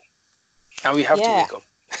huge role, and we have to Yeah. wake up.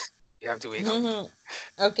 We have to wake up. Mhm.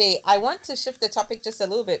 Okay, I want to shift the topic just a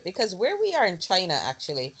little bit because where we are in China,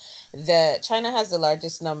 actually, the China has the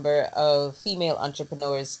largest number of female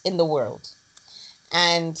entrepreneurs in the world.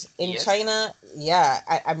 And in Yes. China, yeah,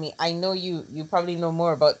 I mean, I know you probably know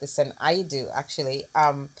more about this than I do, actually.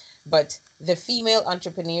 But the female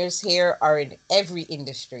entrepreneurs here are in every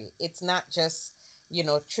industry. It's not just,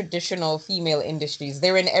 traditional female industries.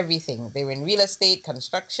 They're in everything. They're in real estate,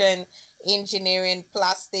 construction, engineering,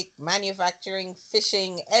 plastic, manufacturing,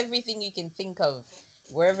 fishing, everything you can think of.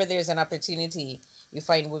 Wherever there's an opportunity, you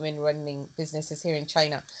find women running businesses here in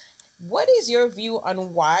China. What is your view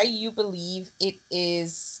on why you believe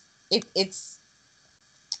it's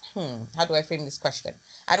how do I frame this question?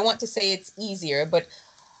 I don't want to say it's easier, but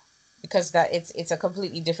because that it's a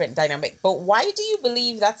completely different dynamic. But why do you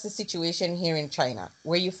believe that's the situation here in China,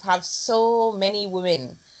 where you have so many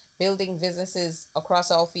women building businesses across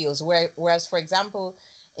all fields, whereas, for example,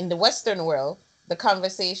 in the Western world, the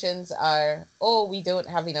conversations are, oh, we don't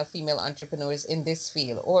have enough female entrepreneurs in this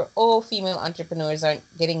field, or oh, female entrepreneurs aren't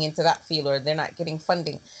getting into that field, or they're not getting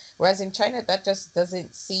funding. Whereas in China, that just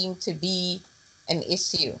doesn't seem to be an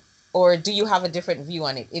issue. Or do you have a different view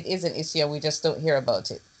on it? It is an issue and we just don't hear about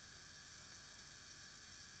it.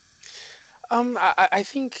 I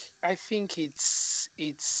think it's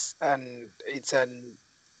an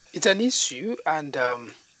issue, and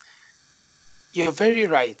you're very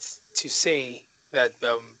right to say that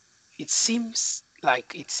it seems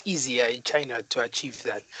like it's easier in China to achieve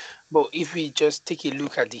that. But if we just take a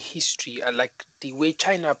look at the history and like the way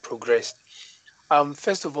China progressed,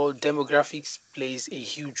 first of all, demographics plays a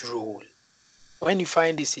huge role. When you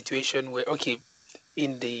find a situation where, okay,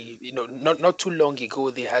 in the, not too long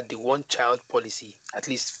ago, they had the one child policy, at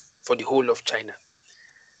least for the whole of China.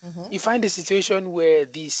 Mm-hmm. You find a situation where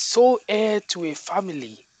the sole heir to a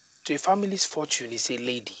family's fortune is a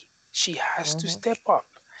lady. She has to Mm-hmm. step up.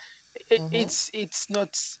 It, Mm-hmm. it's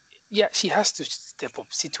not, yeah, she has to step up.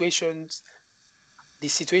 The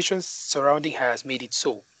situations surrounding her has made it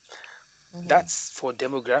so. Mm-hmm. That's for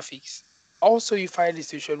demographics. Also, you find a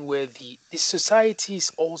situation where the society is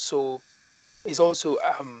also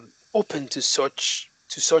open to such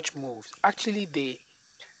moves. Actually,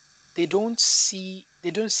 they don't see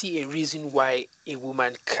a reason why a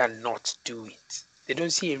woman cannot do it. They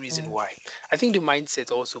don't see a reason Mm-hmm. why. I think the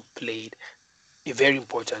mindset also played a very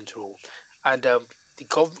important role, and the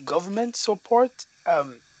government support.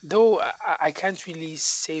 Though I can't really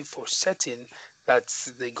say for certain that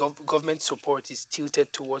the government support is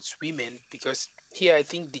tilted towards women, because here I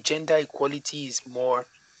think the gender equality is more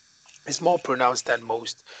pronounced than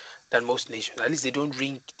most nations. At least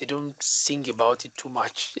they don't sing about it too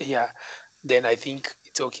much. Yeah, then I think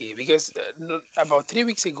it's okay, because about 3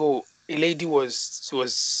 weeks ago, a lady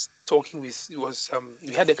was talking with was I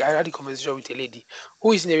had a conversation with a lady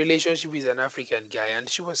who is in a relationship with an African guy, and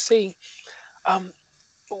she was saying, um,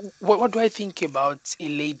 what do I think about a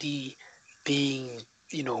lady being,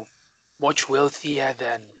 much wealthier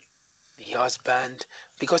than the husband?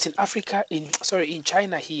 Because in Africa, in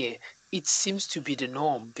China here, it seems to be the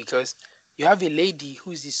norm, because you have a lady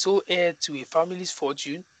who is the sole heir to a family's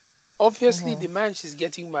fortune. Obviously, Mm-hmm. the man she's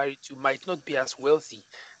getting married to might not be as wealthy.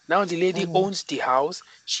 Now the lady Mm-hmm. owns the house,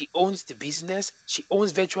 she owns the business, she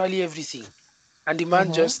owns virtually everything. And the man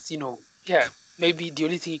Mm-hmm. just, yeah, maybe the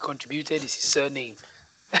only thing he contributed is his surname.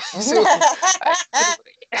 So, I, you know,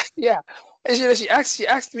 yeah. And she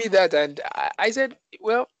asked me that, and I said,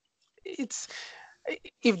 well, it's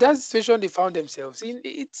if that's the situation they found themselves in,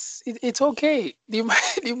 it's okay.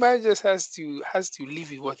 The man just has to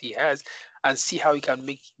live with what he has, and see how he can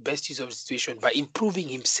make best use of the situation by improving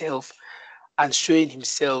himself and showing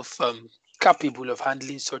himself capable of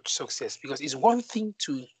handling such success. Because it's one thing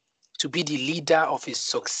to be the leader of a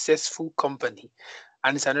successful company,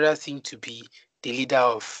 and it's another thing to be the leader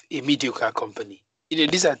of a mediocre company.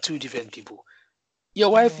 These are two different people.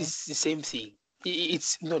 Your wife Mm-hmm. is the same thing.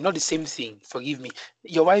 It's no, not the same thing. Forgive me.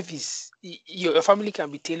 Your wife your family can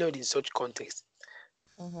be tailored in such context.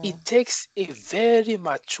 Mm-hmm. It takes a very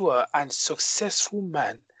mature and successful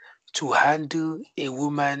man to handle a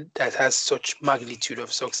woman that has such magnitude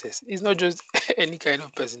of success. It's not just any kind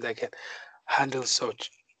of person that can handle such.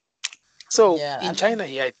 So Yeah. in China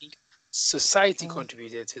here, I think society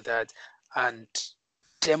contributed to that, and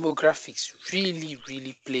demographics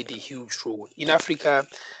really played a huge role. In Africa,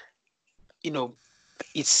 you know,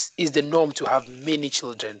 it's the norm to have many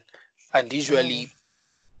children, and Mm, usually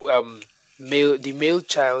um the male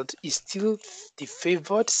child is still the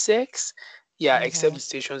favored sex. Yeah, except mm-hmm. the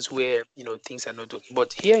situations where things are not okay.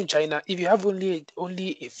 But here in China, if you have only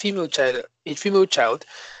a female child,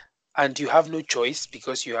 and you have no choice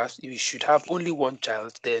because you should have only one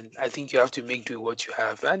child, then I think you have to make do with what you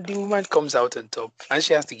have. And the woman comes out on top, and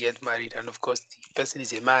she has to get married. And of course, the person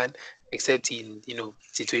is a man, except in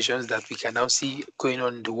situations that we can now see going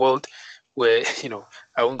on in the world, where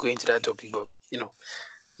I won't go into that topic, but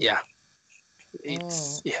yeah,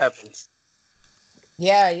 Mm. it happens.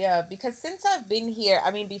 Yeah, yeah. Because since I've been here, I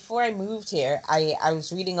mean, before I moved here, I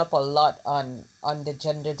was reading up a lot on the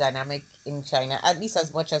gender dynamic in China, at least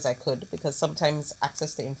as much as I could, because sometimes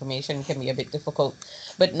access to information can be a bit difficult.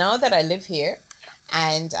 But now that I live here,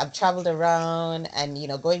 and I've traveled around, and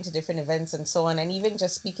going to different events and so on, and even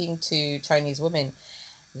just speaking to Chinese women,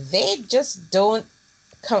 they just don't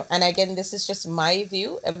come. And again, this is just my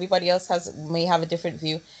view. Everybody else may have a different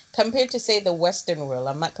view compared to, say, the Western world.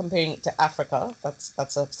 I'm not comparing it to Africa.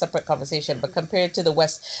 That's a separate conversation. But Mhm. compared to the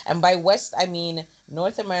West, and by West I mean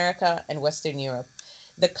North America and Western Europe,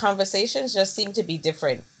 the conversations just seem to be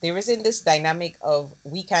different. There isn't this dynamic of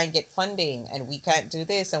we can't get funding and we can't do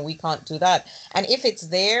this and we can't do that. And if it's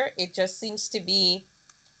there, it just seems to be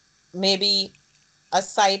maybe a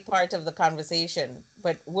side part of the conversation.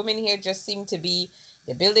 But women here just seem to be,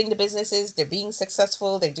 they're building the businesses, they're being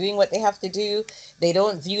successful, they're doing what they have to do. They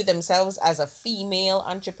don't view themselves as a female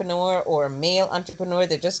entrepreneur or a male entrepreneur.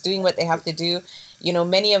 They're just doing what they have to do.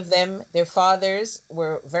 Many of them, their fathers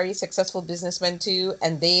were very successful businessmen too,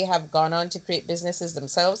 and they have gone on to create businesses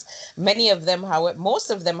themselves. Many of them, however, most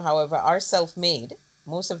of them, however, are self-made.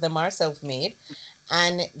 Most of them are self-made,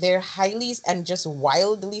 and they're highly and just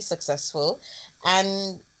wildly successful,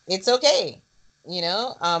 and it's okay.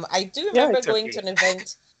 I do Yeah, remember it's going to okay. an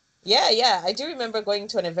event. Yeah, yeah, I do remember going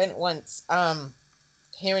to an event once,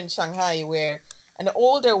 here in Shanghai, where an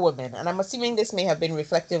older woman, and I'm assuming this may have been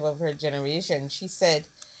reflective of her generation, she said,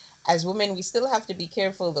 as women, we still have to be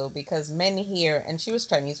careful though, because men here, and she was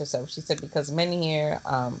Chinese herself, she said, because men here,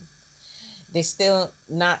 they still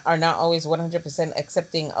not are not always 100%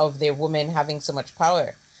 accepting of their women having so much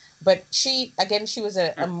power. But she, again, she was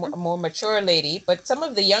a Mhm. more mature lady, but some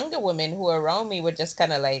of the younger women who were around me were just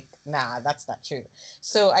kind of like, nah, that's not true.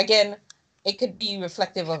 So again, it could be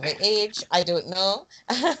reflective of the age, I don't know.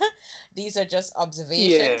 These are just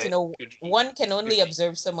observations. Yeah, could be. One can Could only be.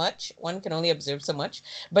 observe so much,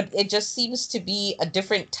 but it just seems to be a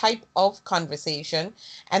different type of conversation.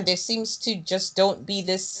 And there seems to just don't be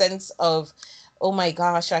this sense of, oh my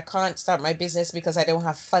gosh, I can't start my business because I don't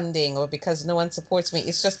have funding or because no one supports me.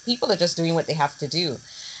 It's just people are just doing what they have to do.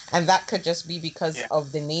 And that could just be because Yeah.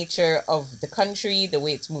 of the nature of the country, the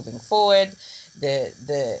way it's moving forward, the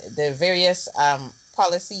various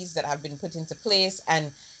policies that have been put into place,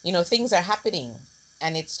 and things are happening,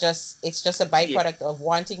 and it's just a Yeah. byproduct of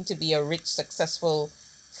wanting to be a rich, successful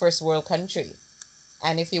first world country.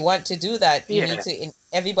 And if you want to do that, Yeah.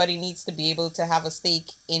 everybody needs to be able to have a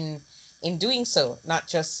stake in doing so, not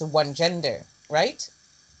just one gender, right?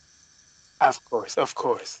 Of course. Of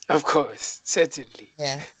course. Of course. Certainly.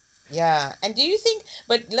 Yeah. Yeah. And do you think,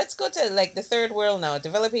 but let's go to like the third world now,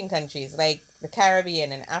 developing countries like the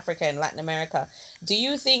Caribbean and Africa and Latin America. Do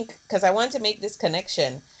you think, because I want to make this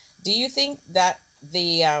connection, do you think that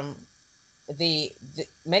the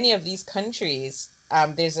many of these countries,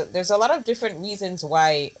 there's a lot of different reasons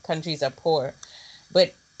why countries are poor.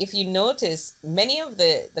 But if you notice, many of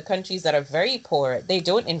the countries that are very poor, they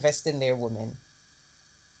don't invest in their women.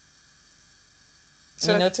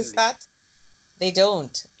 You notice Certainly. that? They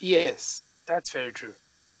don't. Yes. That's very true.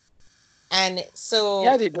 And Yeah,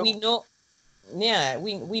 so they we don't. know, yeah,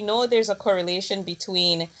 we know there's a correlation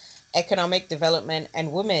between economic development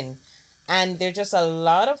and women. And there are just a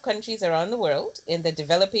lot of countries around the world, in the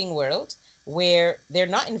developing world, where they're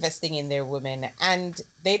not investing in their women, and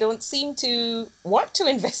they don't seem to want to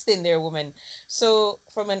invest in their women. So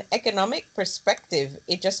from an economic perspective,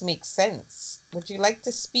 it just makes sense. Would you like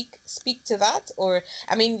to speak to that? Or,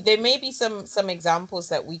 I mean, there may be some examples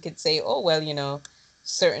that we could say, oh well,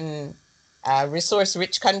 certain resource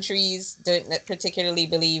rich countries don't particularly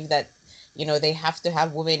believe that they have to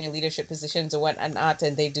have women in leadership positions or whatnot,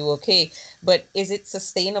 and they do okay. But is it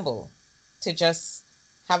sustainable to just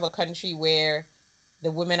have a country where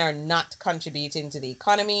the women are not contributing to the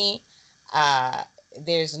economy? uh,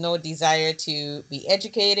 there's no desire to be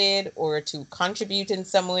educated or to contribute in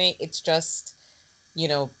some way. It's just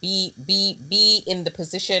be in the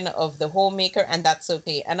position of the homemaker, and that's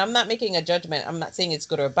okay. And I'm not making a judgment. I'm not saying it's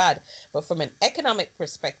good or bad, but from an economic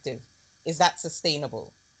perspective, is that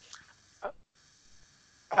sustainable? Uh,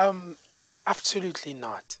 Um, Absolutely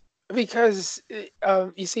not. Because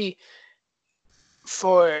you see,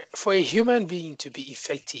 for a human being to be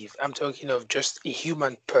effective, I'm talking of just a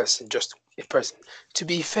human person, just a person, to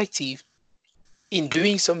be effective in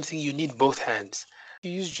doing something, you need both hands.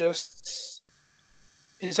 You use just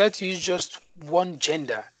Instead to use just one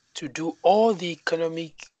gender to do all the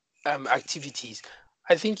economic activities,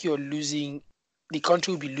 I think the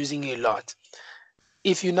country will be losing a lot.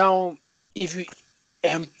 If you now, if you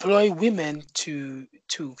employ women to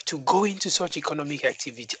go into such economic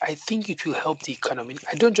activity, I think it will help the economy.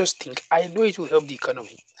 I don't just think, I know it will help the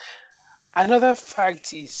economy. Another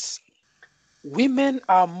fact is women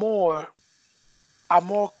are more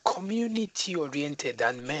community oriented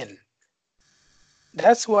than men.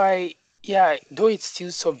 That's why, yeah, though it's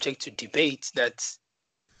still subject to debate that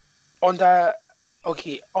under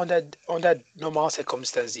under normal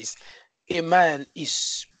circumstances, a man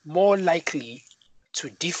is more likely to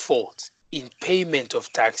default in payment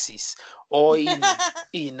of taxes or in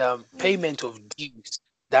payment of dues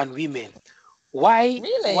than women. Why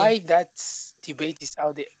Really? that debate is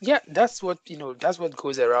out there? Yeah, that's what that's what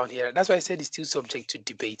goes around here. That's why I said it's still subject to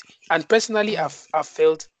debate. And personally, Mm-hmm. I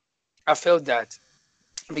felt that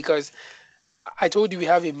because I told you we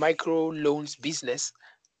have a micro loans business,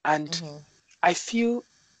 and Mm-hmm. I feel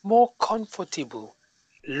more comfortable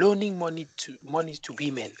loaning money to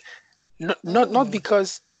women. Not not not Mm.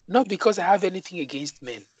 because not because I have anything against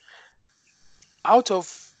men. Out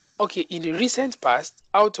of Okay, in the recent past,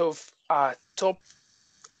 out of our top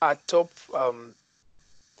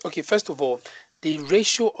okay, first of all, the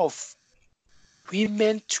ratio of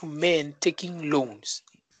women to men taking loans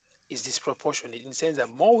is disproportionate in the sense that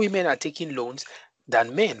more women are taking loans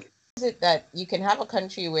than men. Is it that you can have a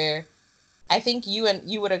country where I think you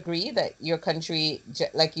would agree that your country,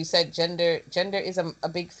 like you said, gender is a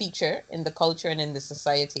big feature in the culture and in the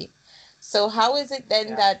society. So how is it then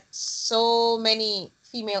Yeah. that so many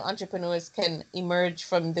female entrepreneurs can emerge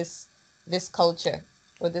from this culture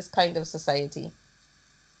or this kind of society?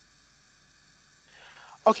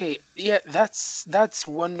 Okay, yeah, that's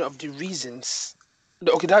one of the reasons.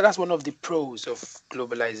 Okay, that's one of the pros of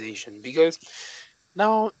globalization because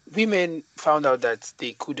now women found out that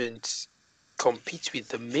they couldn't compete with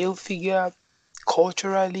the male figure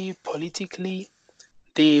culturally, politically.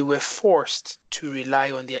 They were forced to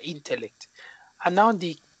rely on their intellect. And now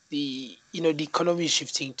the economy is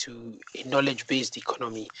shifting to a knowledge-based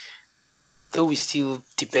economy, though we still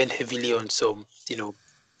depend heavily on some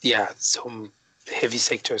heavy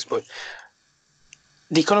sectors, but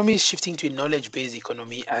the economy is shifting to a knowledge-based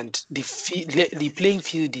economy, and the playing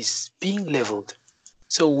field is being leveled.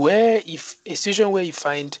 So where if a situation where you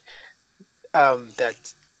find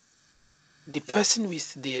that the person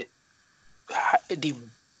with the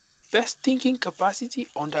best thinking capacity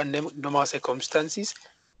under normal circumstances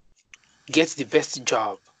gets the best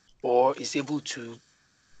job or is able to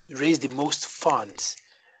raise the most funds,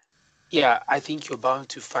 yeah, I think you're bound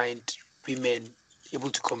to find women able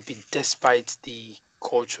to compete despite the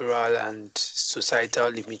cultural and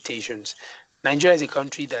societal limitations. Nigeria is a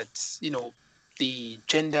country that, the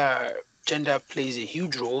gender plays a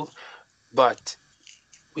huge role, but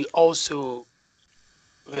we also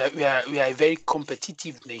we are a very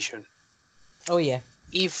competitive nation. Oh yeah.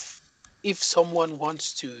 If if someone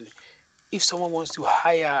wants to if someone wants to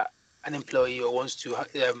hire an employee or wants to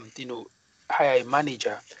hire a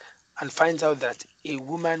manager and finds out that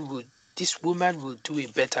this woman will do a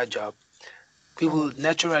better job, we will Mm-hmm.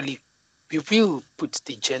 naturally we will put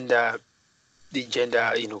the gender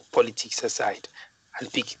politics aside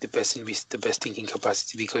and pick the person with the best thinking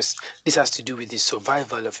capacity because this has to do with the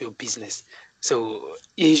survival of your business. So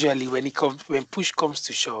usually when push comes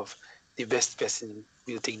to shove, the best person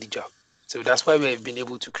will take the job. So that's why we've been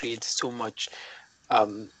able to create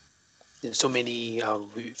um so many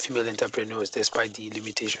female entrepreneurs despite the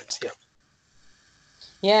limitations. Yeah.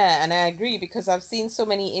 Yeah, and I agree because I've seen so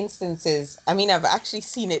many instances. I mean, I've actually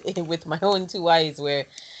seen it with my own two eyes where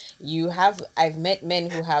I've met men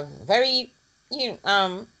who have very,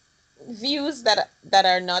 views that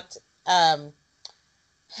are not, how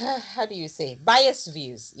do you say, biased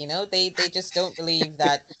views. They just don't believe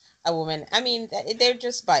that a woman, I mean, they're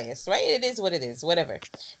just biased, right? It is what it is, whatever.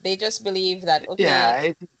 They just believe that, okay,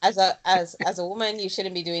 Yeah, as a woman, you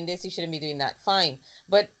shouldn't be doing this, you shouldn't be doing that. Fine.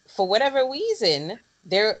 But for whatever reason,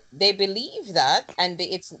 they believe that, and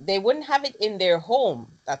they wouldn't have it in their home.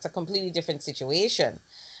 That's a completely different situation.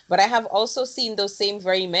 But I have also seen those same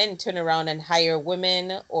very men turn around and hire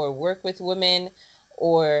women or work with women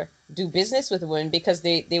or do business with women because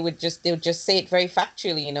they would just say it very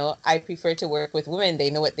factually, I prefer to work with women. They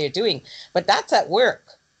know what they're doing. But that's at work.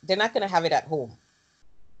 They're not going to have it at home,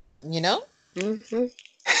 you know? Mm-hmm.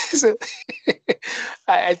 So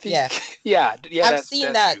I think, Yeah. yeah, I've that's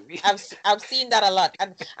seen that's that. true. I've seen that a lot,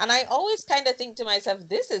 and I always kind of think to myself,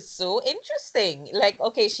 this is so interesting. Like,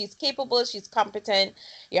 okay, she's capable, she's competent.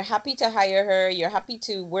 You're happy to hire her. You're happy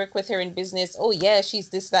to work with her in business. Oh yeah, she's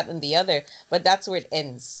this, that, and the other. But that's where it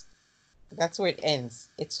ends. That's where it ends.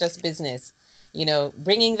 It's just business.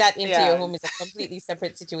 Bringing that into your Yeah, home is a completely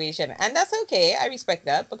separate situation, and that's okay. I respect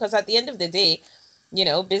that because at the end of the day,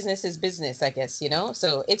 business is business, I guess,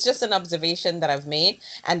 So it's just an observation that I've made.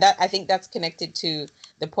 And that I think that's connected to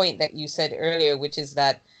the point that you said earlier, which is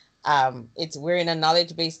that it's we're in a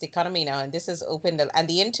knowledge-based economy now, and this has opened and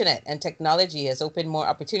the internet and technology has opened more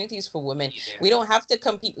opportunities for women. yeah, We don't have to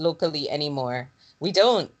compete locally anymore. We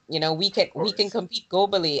don't, of we can course. compete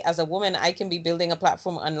globally. As a woman, I can be building a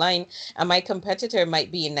platform online, and my competitor might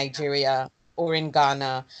be in Nigeria or in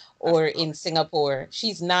Ghana Of or in course. Singapore.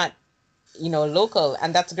 She's not local,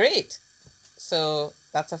 and that's great. So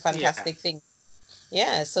that's a Yeah, fantastic thing.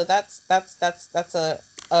 Yeah, so that's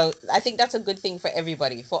I think that's a good thing for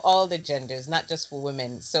everybody, for all the genders, not just for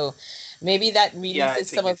women. So maybe that yeah, releases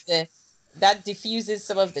it's a some good of thing. that diffuses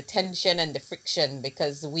some of the tension and the friction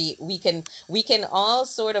because we can all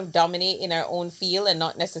sort of dominate in our own field and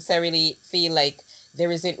not necessarily feel like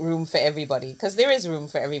there isn't room for everybody, because there is room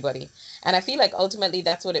for everybody. And I feel like ultimately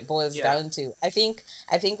that's what it boils Yeah, down to. I think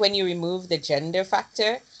when you remove the gender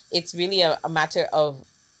factor, it's really a matter of,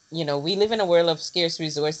 we live in a world of scarce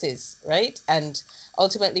resources, right? And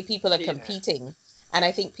ultimately people are yeah, competing. And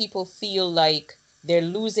I think people feel like they're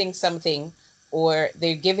losing something or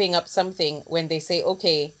they're giving up something when they say,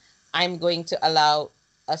 okay, I'm going to allow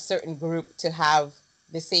a certain group to have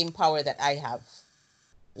the same power that I have,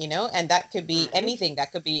 and that could be hmm, anything.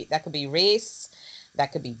 That could be race,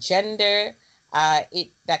 that could be gender, it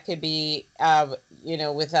that could be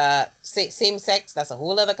with same sex. That's a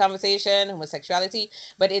whole other conversation, homosexuality.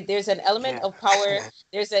 But there's an element yeah, of power.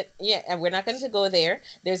 There's a Yeah, and we're not going to go there.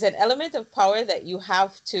 There's an element of power that you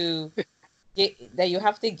have to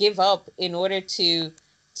give up in order to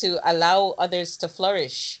allow others to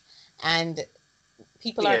flourish. And yes,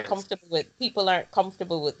 people aren't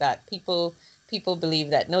comfortable with that. People believe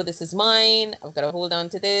that, no, this is mine, I've got to hold on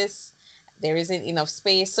to this. There isn't enough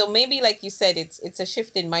space. So maybe, like you said, it's a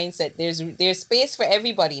shift in mindset. There's space for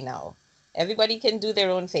everybody now. Everybody can do their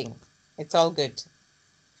own thing. It's all good.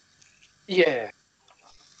 yeah.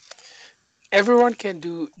 Everyone can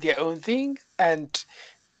do their own thing, and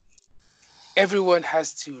everyone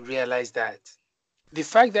has to realize that the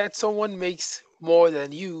fact that someone makes more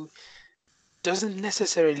than you doesn't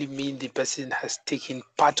necessarily mean the person has taken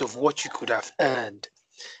part of what you could have earned.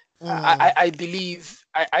 Mm, I believe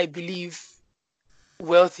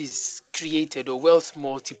wealth is created or wealth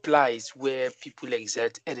multiplies where people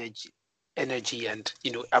exert energy and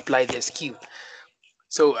apply their skill.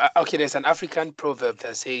 So okay, there's an African proverb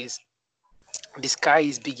that says the sky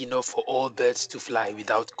is big enough for all birds to fly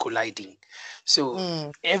without colliding. So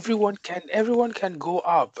mm, everyone can go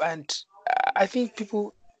up, and I think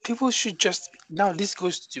people should just, now this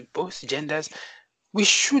goes to both genders, we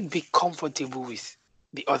should be comfortable with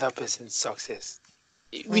the other person's success.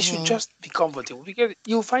 We should mm-hmm. just be comfortable, because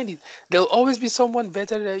you'll find it, there'll always be someone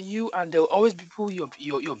better than you, and there'll always be people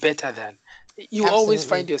you're better than. You always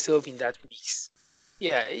find Absolutely. yourself in that mix.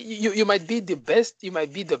 Yeah, you might be the best, you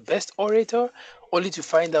might be the best orator, only to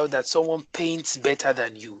find out that someone paints better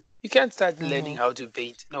than you. You can't start learning Mm-hmm. how to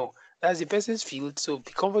paint. No, that's the person's field. So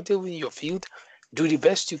be comfortable in your field, do the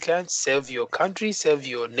best you can, serve your country, serve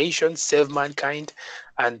your nation, serve mankind,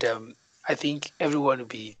 and I think everyone will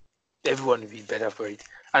be better for it.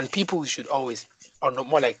 And people should always, or no,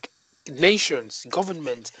 more like nations,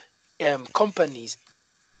 government, companies,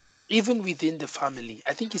 even within the family.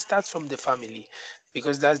 I think it starts from the family,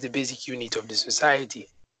 because that's the basic unit of the society.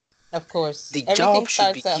 Of course, The everything job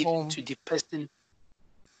should be starts at given home. to the person.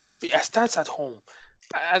 It starts at home,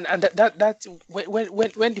 and that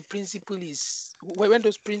when the principle is, when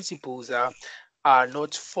those principles are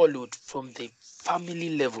not followed from the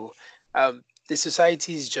family level, the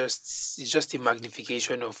society is just a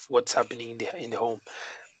magnification of what's happening in the home.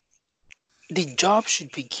 The job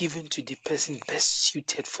should be given to the person best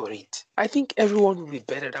suited for it. I think everyone will be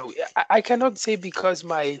better that way. I cannot say because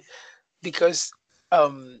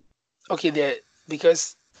um okay there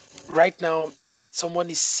because right now someone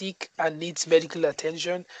is sick and needs medical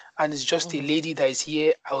attention, and it's just a Mm-hmm. lady that is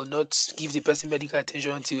here, I will not give the person medical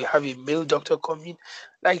attention until you have a male doctor come in.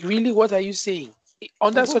 Like, really, what are you saying?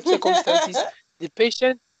 Under such circumstances, the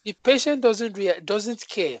patient doesn't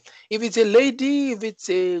care if it's a lady, if it's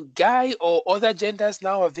a guy, or other genders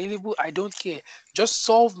now available. I don't care. Just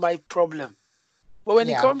solve my problem. But when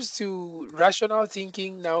it Yeah. comes to rational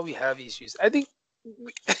thinking, now we have issues. I think,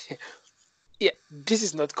 yeah, this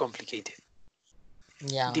is not complicated. The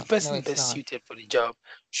Yeah. No, person it's best not. suited for the job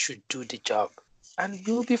should do the job, and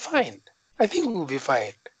we'll be fine. I think we'll be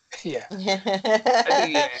fine. Yeah, I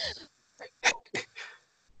think, yeah,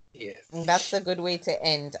 yes, That's a good way to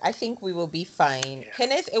end. I think we will be fine. yeah.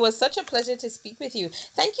 Kenneth, it was such a pleasure to speak with you.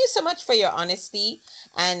 Thank you so much for your honesty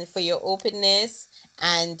and for your openness.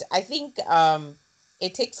 And I think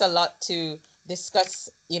it takes a lot to discuss,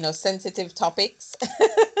 sensitive topics.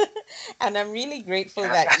 And I'm really grateful Yeah,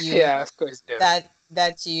 that you yeah, of course, no. that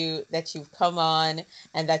you've come on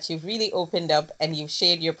and that you've really opened up and you've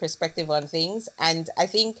shared your perspective on things. And I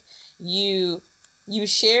think you you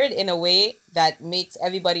shared in a way that makes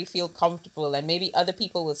everybody feel comfortable, and maybe other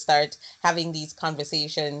people will start having these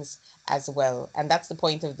conversations as well. And that's the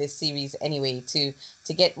point of this series anyway, to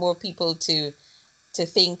get more people to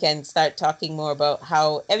think and start talking more about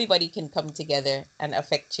how everybody can come together and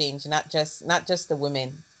affect change, not just the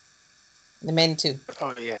women, the men too.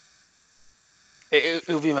 Oh, yeah. It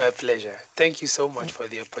will be my pleasure. Thank you so much for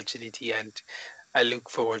the opportunity, and I look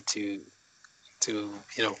forward to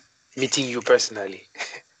meeting you personally.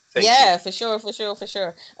 Thank you. Yeah, for sure, for sure, for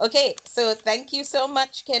sure. Okay, so thank you so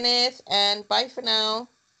much, Kenneth, and bye for now.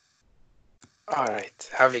 All right.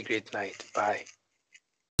 Have a great night. Bye.